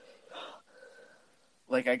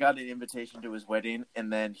 Like, I got an invitation to his wedding,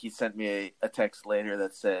 and then he sent me a text later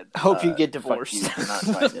that said, "I hope you get divorced." Fuck you, you're not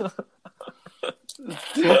invited.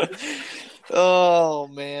 Oh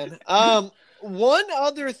man. One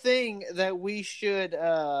other thing that we should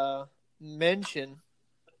mention.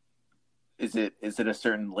 Is it a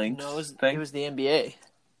certain link? No, thing? It was the NBA.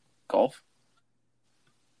 Golf?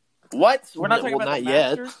 What? We're not talking about the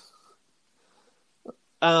Masters?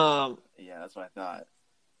 Yeah, that's what I thought.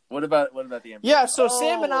 What about the NBA? Yeah, so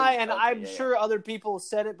Sam and I'm sure other people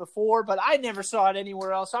said it before, but I never saw it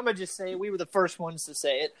anywhere else. I'm gonna just say we were the first ones to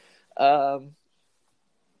say it.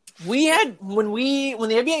 We had when the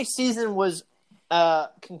NBA season was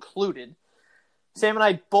concluded, Sam and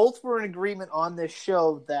I both were in agreement on this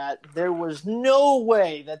show that there was no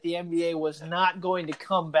way that the NBA was not going to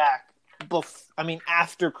come back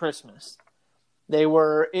after Christmas.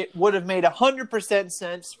 It would have made 100%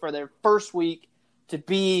 sense for their first week to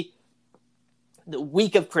be the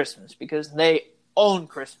week of Christmas because they own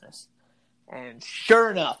Christmas. And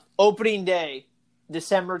sure enough, opening day,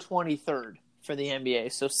 December 23rd for the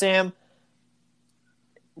NBA. So, Sam,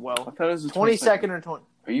 I thought it was the 22nd or 20th.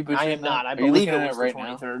 Are you butchering I am not. I Are believe it was right the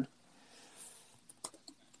 23rd. Now?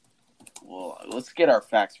 Well, let's get our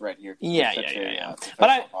facts right here. Yeah.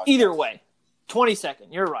 But either way,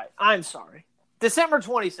 22nd. You're right. I'm sorry. December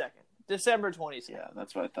 22nd. Yeah,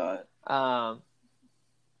 that's what I thought.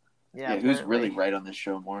 Who's really right on this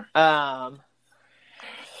show more?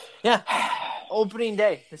 Yeah. Opening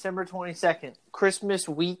day, December 22nd. Christmas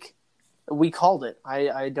week. We called it.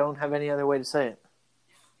 I don't have any other way to say it.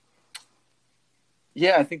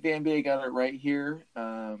 Yeah, I think the NBA got it right here.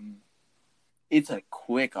 It's a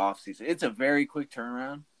quick offseason. It's a very quick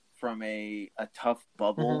turnaround from a tough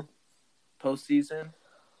bubble postseason.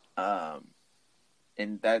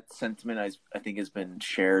 And that sentiment, I think, has been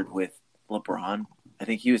shared with LeBron. I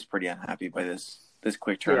think he was pretty unhappy by this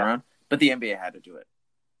quick turnaround. Yeah. But the NBA had to do it.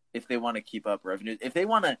 If they want to keep up revenue, if they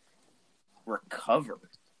want to recover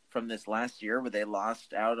from this last year where they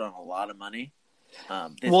lost out on a lot of money.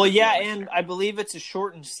 And I believe it's a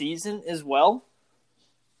shortened season as well.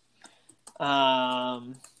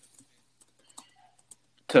 To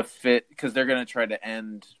fit, because they're going to try to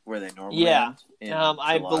end where they normally end.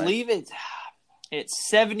 I believe it's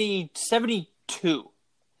 72.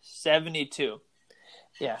 72.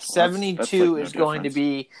 Yeah, 72 is going to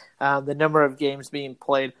be the number of games being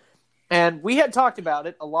played. And we had talked about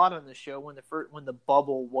it a lot on the show when the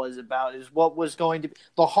bubble was about, is what was going to be.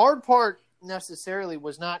 The hard part necessarily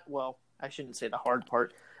was not, well, I shouldn't say the hard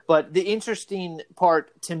part, but the interesting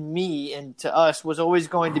part to me and to us was always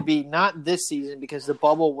going to be not this season because the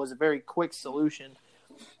bubble was a very quick solution.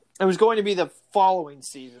 It was going to be the following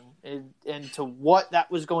season and to what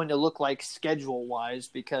that was going to look like schedule-wise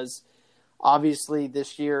because obviously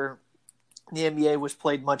this year the NBA was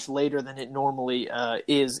played much later than it normally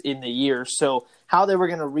is in the year. So how they were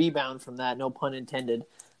going to rebound from that, no pun intended,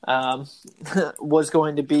 was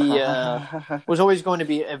going to be was always going to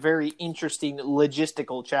be a very interesting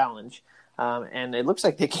logistical challenge. And it looks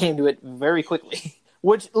like they came to it very quickly,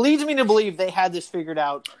 which leads me to believe they had this figured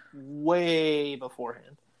out way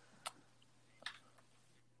beforehand.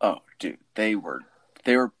 dude, they were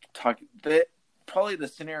talking. Probably the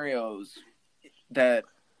scenarios that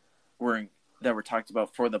were talked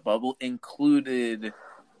about for the bubble included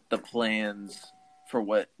the plans for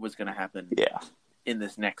what was going to happen in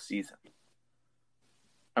this next season.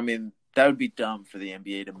 I mean, that would be dumb for the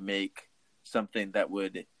NBA to make something that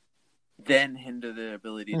would then hinder the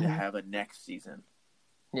ability to have a next season.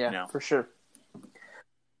 Yeah, for sure.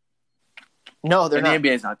 No, they're not. The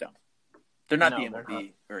NBA is not dumb. They're not the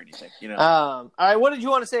MLB or anything. All right, what did you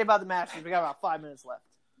want to say about the Masters? We got about 5 minutes left.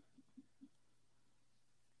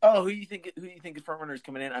 Oh, who do you think is front runner is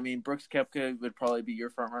coming in? I mean, Brooks Koepka would probably be your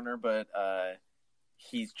front runner, but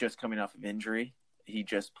he's just coming off of injury. He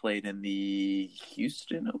just played in the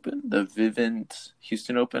Houston Open, the Vivint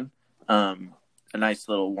Houston Open. A nice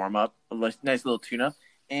little warm up, a nice little tune up,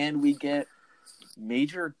 and we get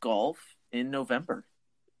major golf in November.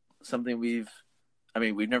 Something we've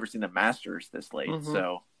never seen the Masters this late,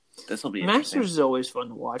 so this will be interesting. Masters is always fun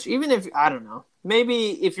to watch, even if I don't know.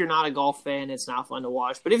 Maybe if you're not a golf fan, it's not fun to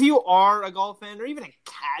watch. But if you are a golf fan, or even a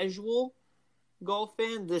casual golf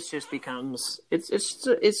fan, this just becomes it's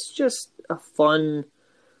just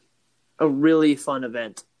a really fun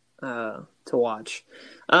event to watch.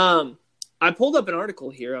 I pulled up an article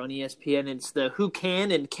here on ESPN. It's the who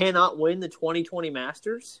can and cannot win the 2020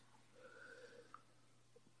 Masters.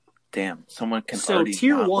 Damn, someone can. So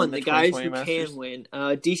tier one, the guys who Masters? Can win: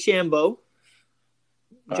 DeChambeau,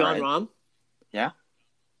 John Rahm,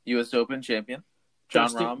 U.S. Open champion,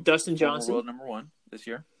 Rahm, Dustin Johnson, world number one this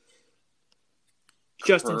year.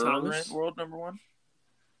 Justin Thomas, world number one.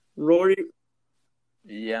 Rory,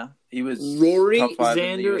 he was Rory, top 5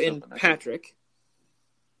 Xander, in and Patrick.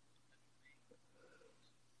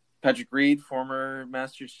 Patrick Reed, former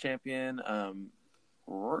Masters champion.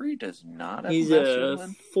 Rory does not have He's a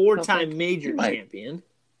 4-time major champion.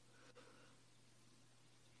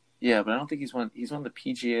 Yeah, but I don't think he's won. He's won the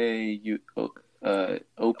PGA Open.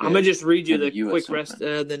 I'm gonna just read you the quick Open. rest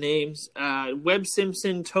of the names: Webb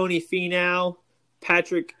Simpson, Tony Finau,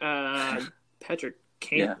 Patrick Cantley.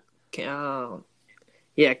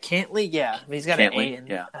 Yeah, he's got an A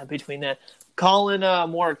in between that. Colin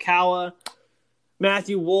Morikawa,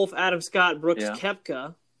 Matthew Wolff, Adam Scott, Brooks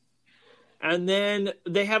Koepka. And then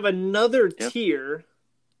they have another tier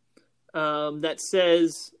that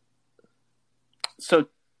says... So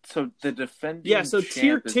the defending so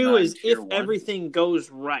tier 2 is if one? everything goes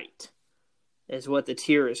right, is what the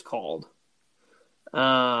tier is called.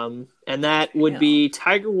 And that would be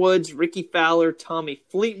Tiger Woods, Ricky Fowler, Tommy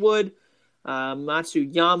Fleetwood,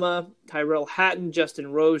 Matsuyama, Tyrell Hatton,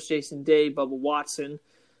 Justin Rose, Jason Day, Bubba Watson.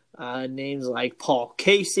 Names like Paul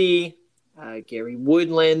Casey, Gary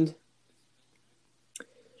Woodland...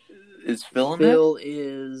 Is Phil in Phil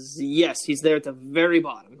is, yes, he's there at the very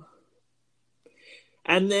bottom.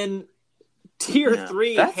 And then tier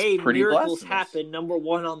 3, hey, miracles happen. Number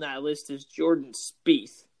 1 on that list is Jordan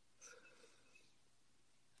Spieth.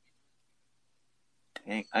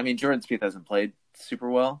 Dang. I mean, Jordan Spieth hasn't played super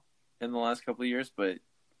well in the last couple of years, but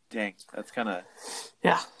dang, that's kind of...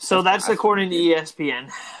 Yeah, so that's according to ESPN.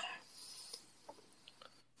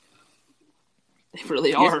 They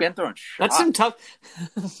really are. Throwing shots. That's some tough.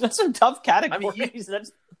 That's some tough categories.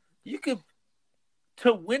 You could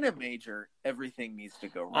to win a major, everything needs to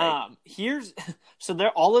go right. They're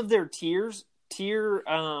all of their tiers. Tier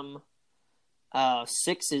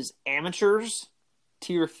 6 is amateurs.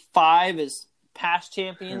 Tier 5 is past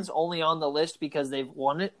champions, only on the list because they've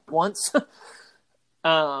won it once.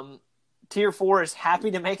 Tier 4 is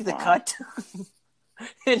happy to make the cut,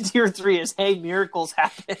 and tier 3 is hey, miracles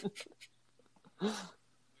happen.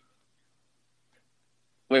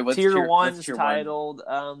 Wait, what's tier 1's titled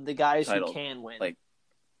the guys who can win.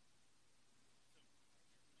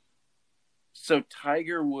 So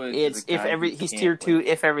Tiger Woods. It's he's tier 2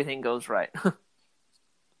 if everything goes right.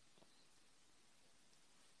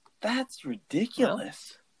 That's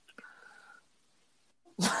ridiculous.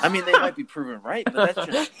 I mean, they might be proven right, but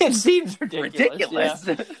that's just it seems ridiculous.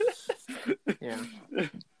 Yeah.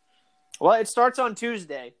 Well, it starts on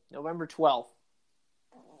Tuesday, November 12th.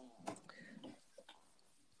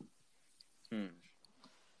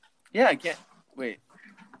 Yeah, I can't wait.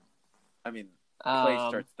 I mean, play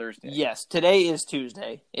starts Thursday. Yes, today is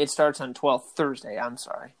Tuesday. It starts on 12th, Thursday. I'm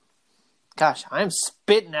sorry. Gosh, I'm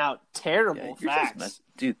spitting out terrible facts.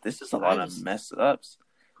 Dude, this is a lot of mess ups.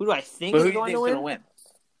 Who do I think is going to win?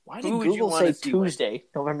 Why did Google say Tuesday,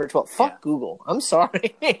 November 12th? Fuck Google. I'm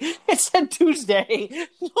sorry. It said Tuesday,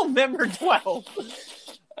 November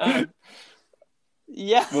 12th.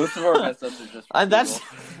 Yeah. Most of our mess ups are just that's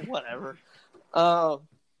whatever.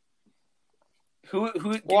 Who? Give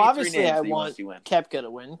Well, me obviously, 3 names I that you want want to see win. Koepka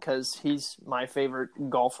to win because he's my favorite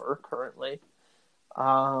golfer currently.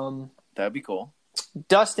 That'd be cool.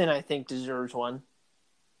 Dustin, I think, deserves one.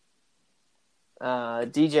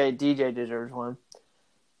 DJ deserves one.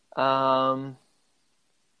 I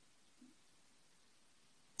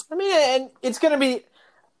mean, and it's going to be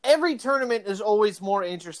every tournament is always more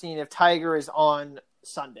interesting if Tiger is on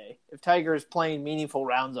Sunday. If Tiger is playing meaningful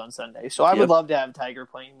rounds on Sunday, so I would love to have Tiger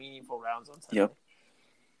playing meaningful rounds on Sunday. Yep.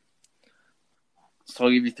 So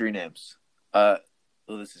I'll give you 3 names. That's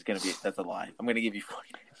a lie. I'm going to give you 4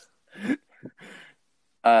 names.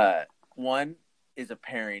 One is a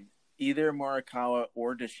pairing. Either Morikawa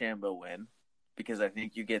or DeChambeau win, because I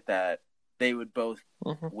think you get that they would both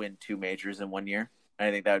win 2 majors in 1 year. I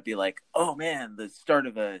think that would be like, oh man, the start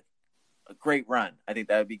of a great run. I think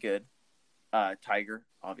that would be good. Tiger,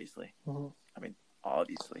 obviously. I mean,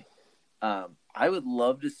 obviously. I would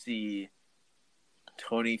love to see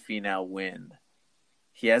Tony Finau win.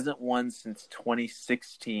 He hasn't won since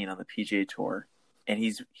 2016 on the PGA Tour, and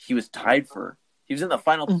he was in the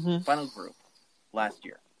final group last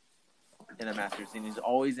year in the Masters, and he's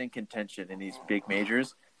always in contention in these big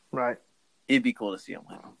majors. Right. It'd be cool to see him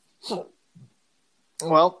win.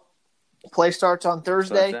 Well, play starts on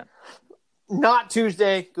Thursday, not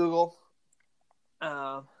Tuesday. Google.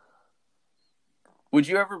 Would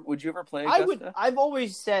you ever play Augusta? I've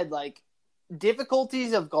always said like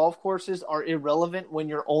difficulties of golf courses are irrelevant when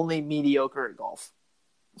you're only mediocre at golf.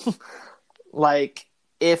 Like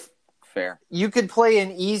if fair, you could play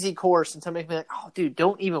an easy course and somebody can be like, "Oh, dude,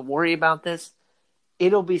 don't even worry about this.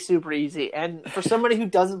 It'll be super easy." And for somebody who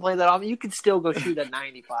doesn't play that often, you could still go shoot a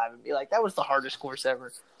 95 and be like, "That was the hardest course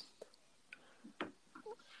ever."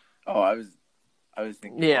 Oh, I was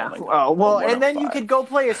thinking. Yeah. And then you could go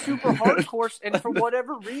play a super hard course, and for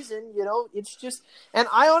whatever reason, it's just. And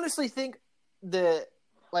I honestly think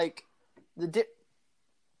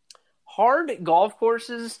hard golf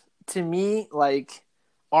courses to me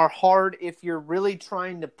are hard if you're really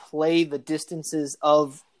trying to play the distances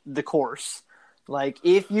of the course. Like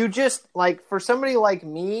if you just for somebody like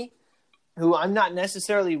me, who I'm not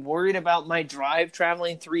necessarily worried about my drive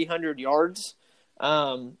traveling 300 yards.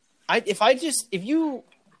 If you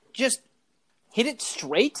just hit it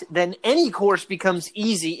straight, then any course becomes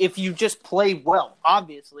easy if you just play well,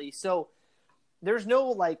 obviously. So there's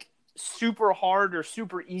no super hard or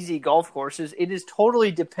super easy golf courses. It is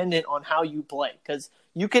totally dependent on how you play, because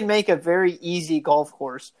you can make a very easy golf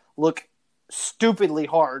course look stupidly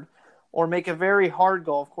hard, or make a very hard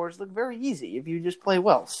golf course look very easy if you just play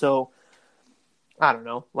well. So I don't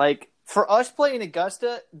know. For us playing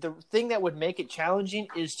Augusta, the thing that would make it challenging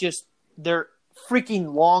is just their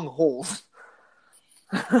freaking long holes.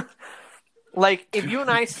 If you and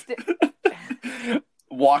I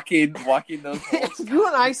walking those holes. If you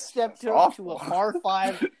and I stepped up to a par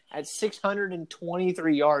 5 at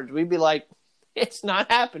 623 yards, we'd be like, it's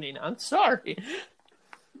not happening. I'm sorry.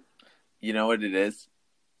 You know what it is?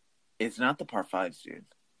 It's not the par 5s, dude.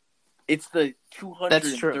 It's the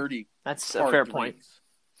 230. That's a fair point.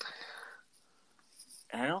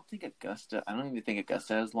 And I don't even think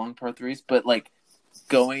Augusta has long par 3s, but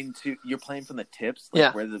you're playing from the tips,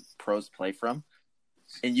 where the pros play from,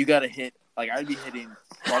 and you got to hit. I'd be hitting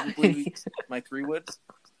probably my 3-wood,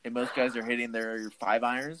 and most guys are hitting their 5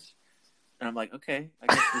 irons, and I'm like, okay, I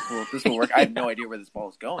guess this will work. I have no idea where this ball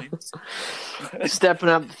is going. Stepping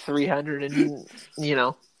up 300 and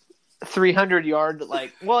 300 yard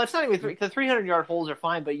it's not even the 300 yard holes are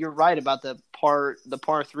fine, but you're right about the par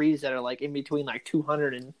 3s that are in between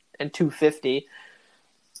 200 and 250.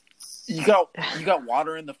 You got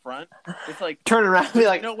water in the front. It's turn around and be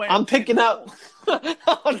like, no way I'm picking up.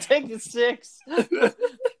 I'm taking 6.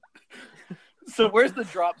 So where's the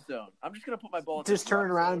drop zone? I'm just gonna put my ball. Just turn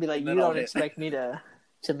around and be like, you don't expect me to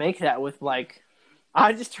make that with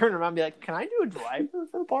I just turn around and be like, can I do a driver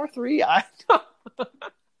for par 3?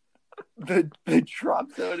 The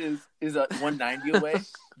drop zone is a 190 away.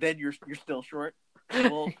 Then you're still short.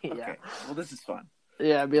 Well, okay. Yeah. Well, this is fun.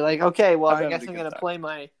 Yeah, I'd be like, okay, well, I guess I'm gonna play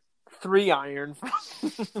my 3-iron from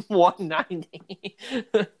 190.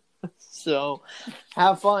 So,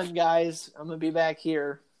 have fun, guys. I'm gonna be back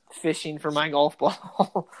here fishing for my golf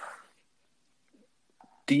ball.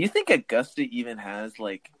 Do you think Augusta even has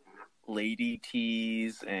lady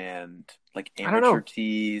tees and amateur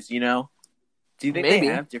tees? Do you think they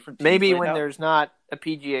have different tees? Maybe when there's not a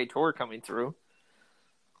PGA Tour coming through.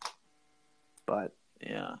 But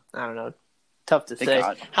yeah, I don't know. Tough to say.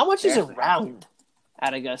 How much is a round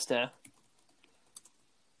at Augusta?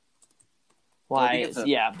 But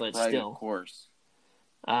still. Course.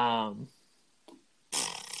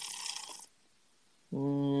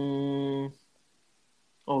 Oh,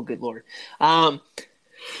 good Lord.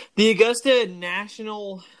 The Augusta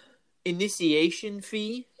National initiation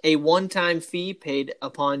fee, a one-time fee paid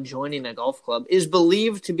upon joining a golf club, is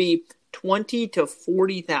believed to be $20,000 to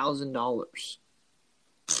 $40,000.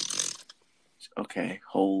 Okay,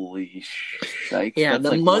 holy shite. Yeah, that's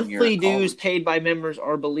the like monthly dues paid by members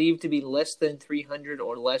are believed to be less than $300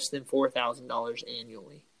 or less than $4,000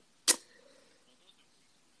 annually.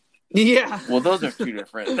 Yeah. Well, those are two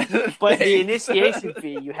different But things. the initiation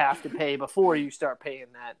fee you have to pay before you start paying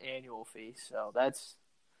that annual fee. So that's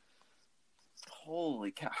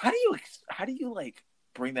holy cow. How do you like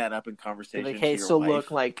bring that up in conversation like, hey, to your so wife?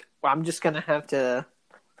 look, like, I'm just going to have to.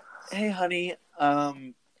 Hey, honey,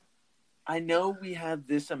 I know we have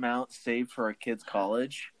this amount saved for our kids'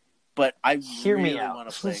 college, but I really want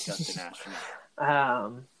to play Augusta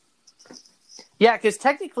National. Yeah, because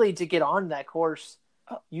technically to get on that course,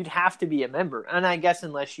 you'd have to be a member. And I guess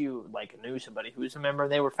unless you like knew somebody who was a member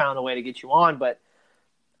and they were found a way to get you on. But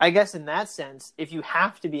I guess in that sense, if you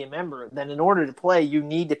have to be a member, then in order to play, you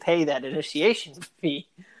need to pay that initiation fee.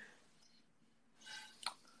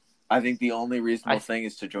 I think the only reasonable thing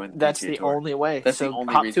is to join the That's PGA the Tour. only way. That's so the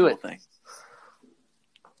only hop reasonable to it. thing.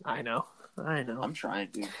 I know. I'm trying,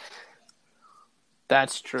 dude.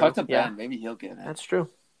 That's true. Talk to Ben. Maybe he'll get it. That's true.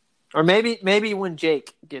 Or maybe when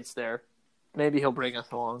Jake gets there, maybe he'll bring us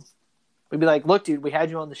along. We'd be like, look, dude, we had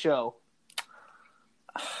you on the show.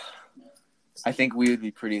 I think we would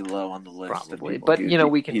be pretty low on the list. Probably. But,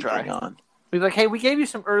 we can try. On. We'd be like, hey, we gave you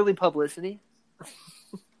some early publicity.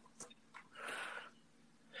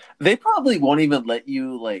 They probably won't even let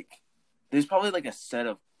you, like, there's probably, like, a set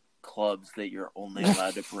of clubs that you're only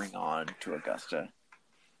allowed to bring on to Augusta.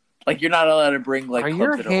 Like, you're not allowed to bring, like,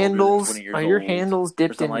 clubs that are older than 20 years old. Are your handles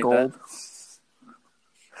dipped in like gold? That.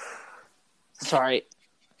 Sorry.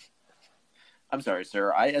 I'm sorry,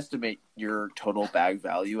 sir. I estimate your total bag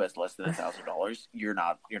value as less than $1,000. You're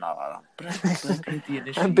not allowed. But I paid the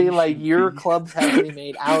initial. I'd be like, your clubs have to be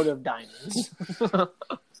made out of diamonds.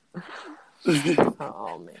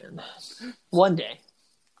 Oh, man. One day.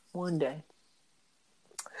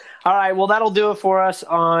 All right, well, that'll do it for us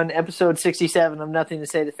on episode 67 of Nothing to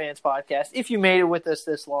Say to Fans podcast. If you made it with us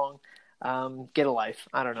this long, get a life.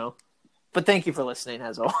 I don't know. But thank you for listening,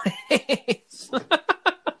 as always.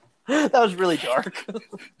 That was really dark.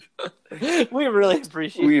 We really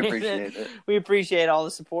appreciate it. We appreciate all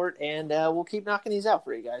the support, and we'll keep knocking these out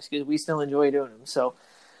for you guys because we still enjoy doing them. So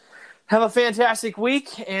have a fantastic week,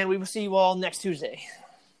 and we will see you all next Tuesday.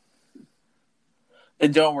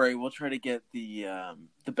 And don't worry, we'll try to get the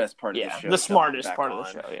best part of the show. The smartest part of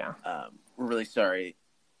the show, yeah. We're really sorry.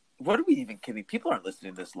 What are we even kidding? People aren't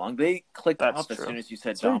listening this long. They clicked off as soon as you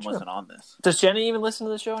said Dom wasn't on this. Does Jenny even listen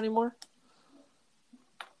to the show anymore?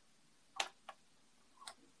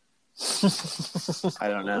 I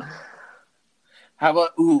don't know. How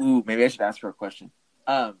about maybe I should ask her a question.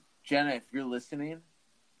 Jenna, if you're listening,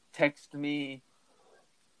 text me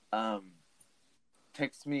I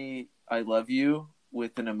love you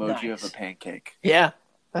with an emoji of a pancake. Yeah,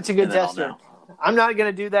 that's a good gesture. I'm not going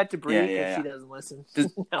to do that to Bree because she doesn't listen.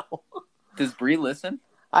 No. Does Bree listen?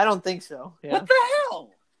 I don't think so. Yeah. What the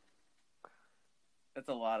hell? That's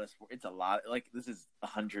a lot of sports. It's a lot. Like, this is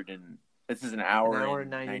this is an hour and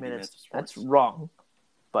 90 minutes of sports. That's wrong.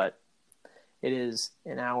 But it is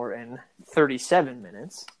an hour and 37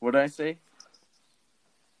 minutes. What did I say?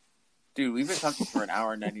 Dude, we've been talking for an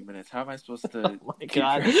hour and 90 minutes. How am I supposed to... Oh, my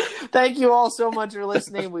God. Thank you all so much for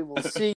listening. We will see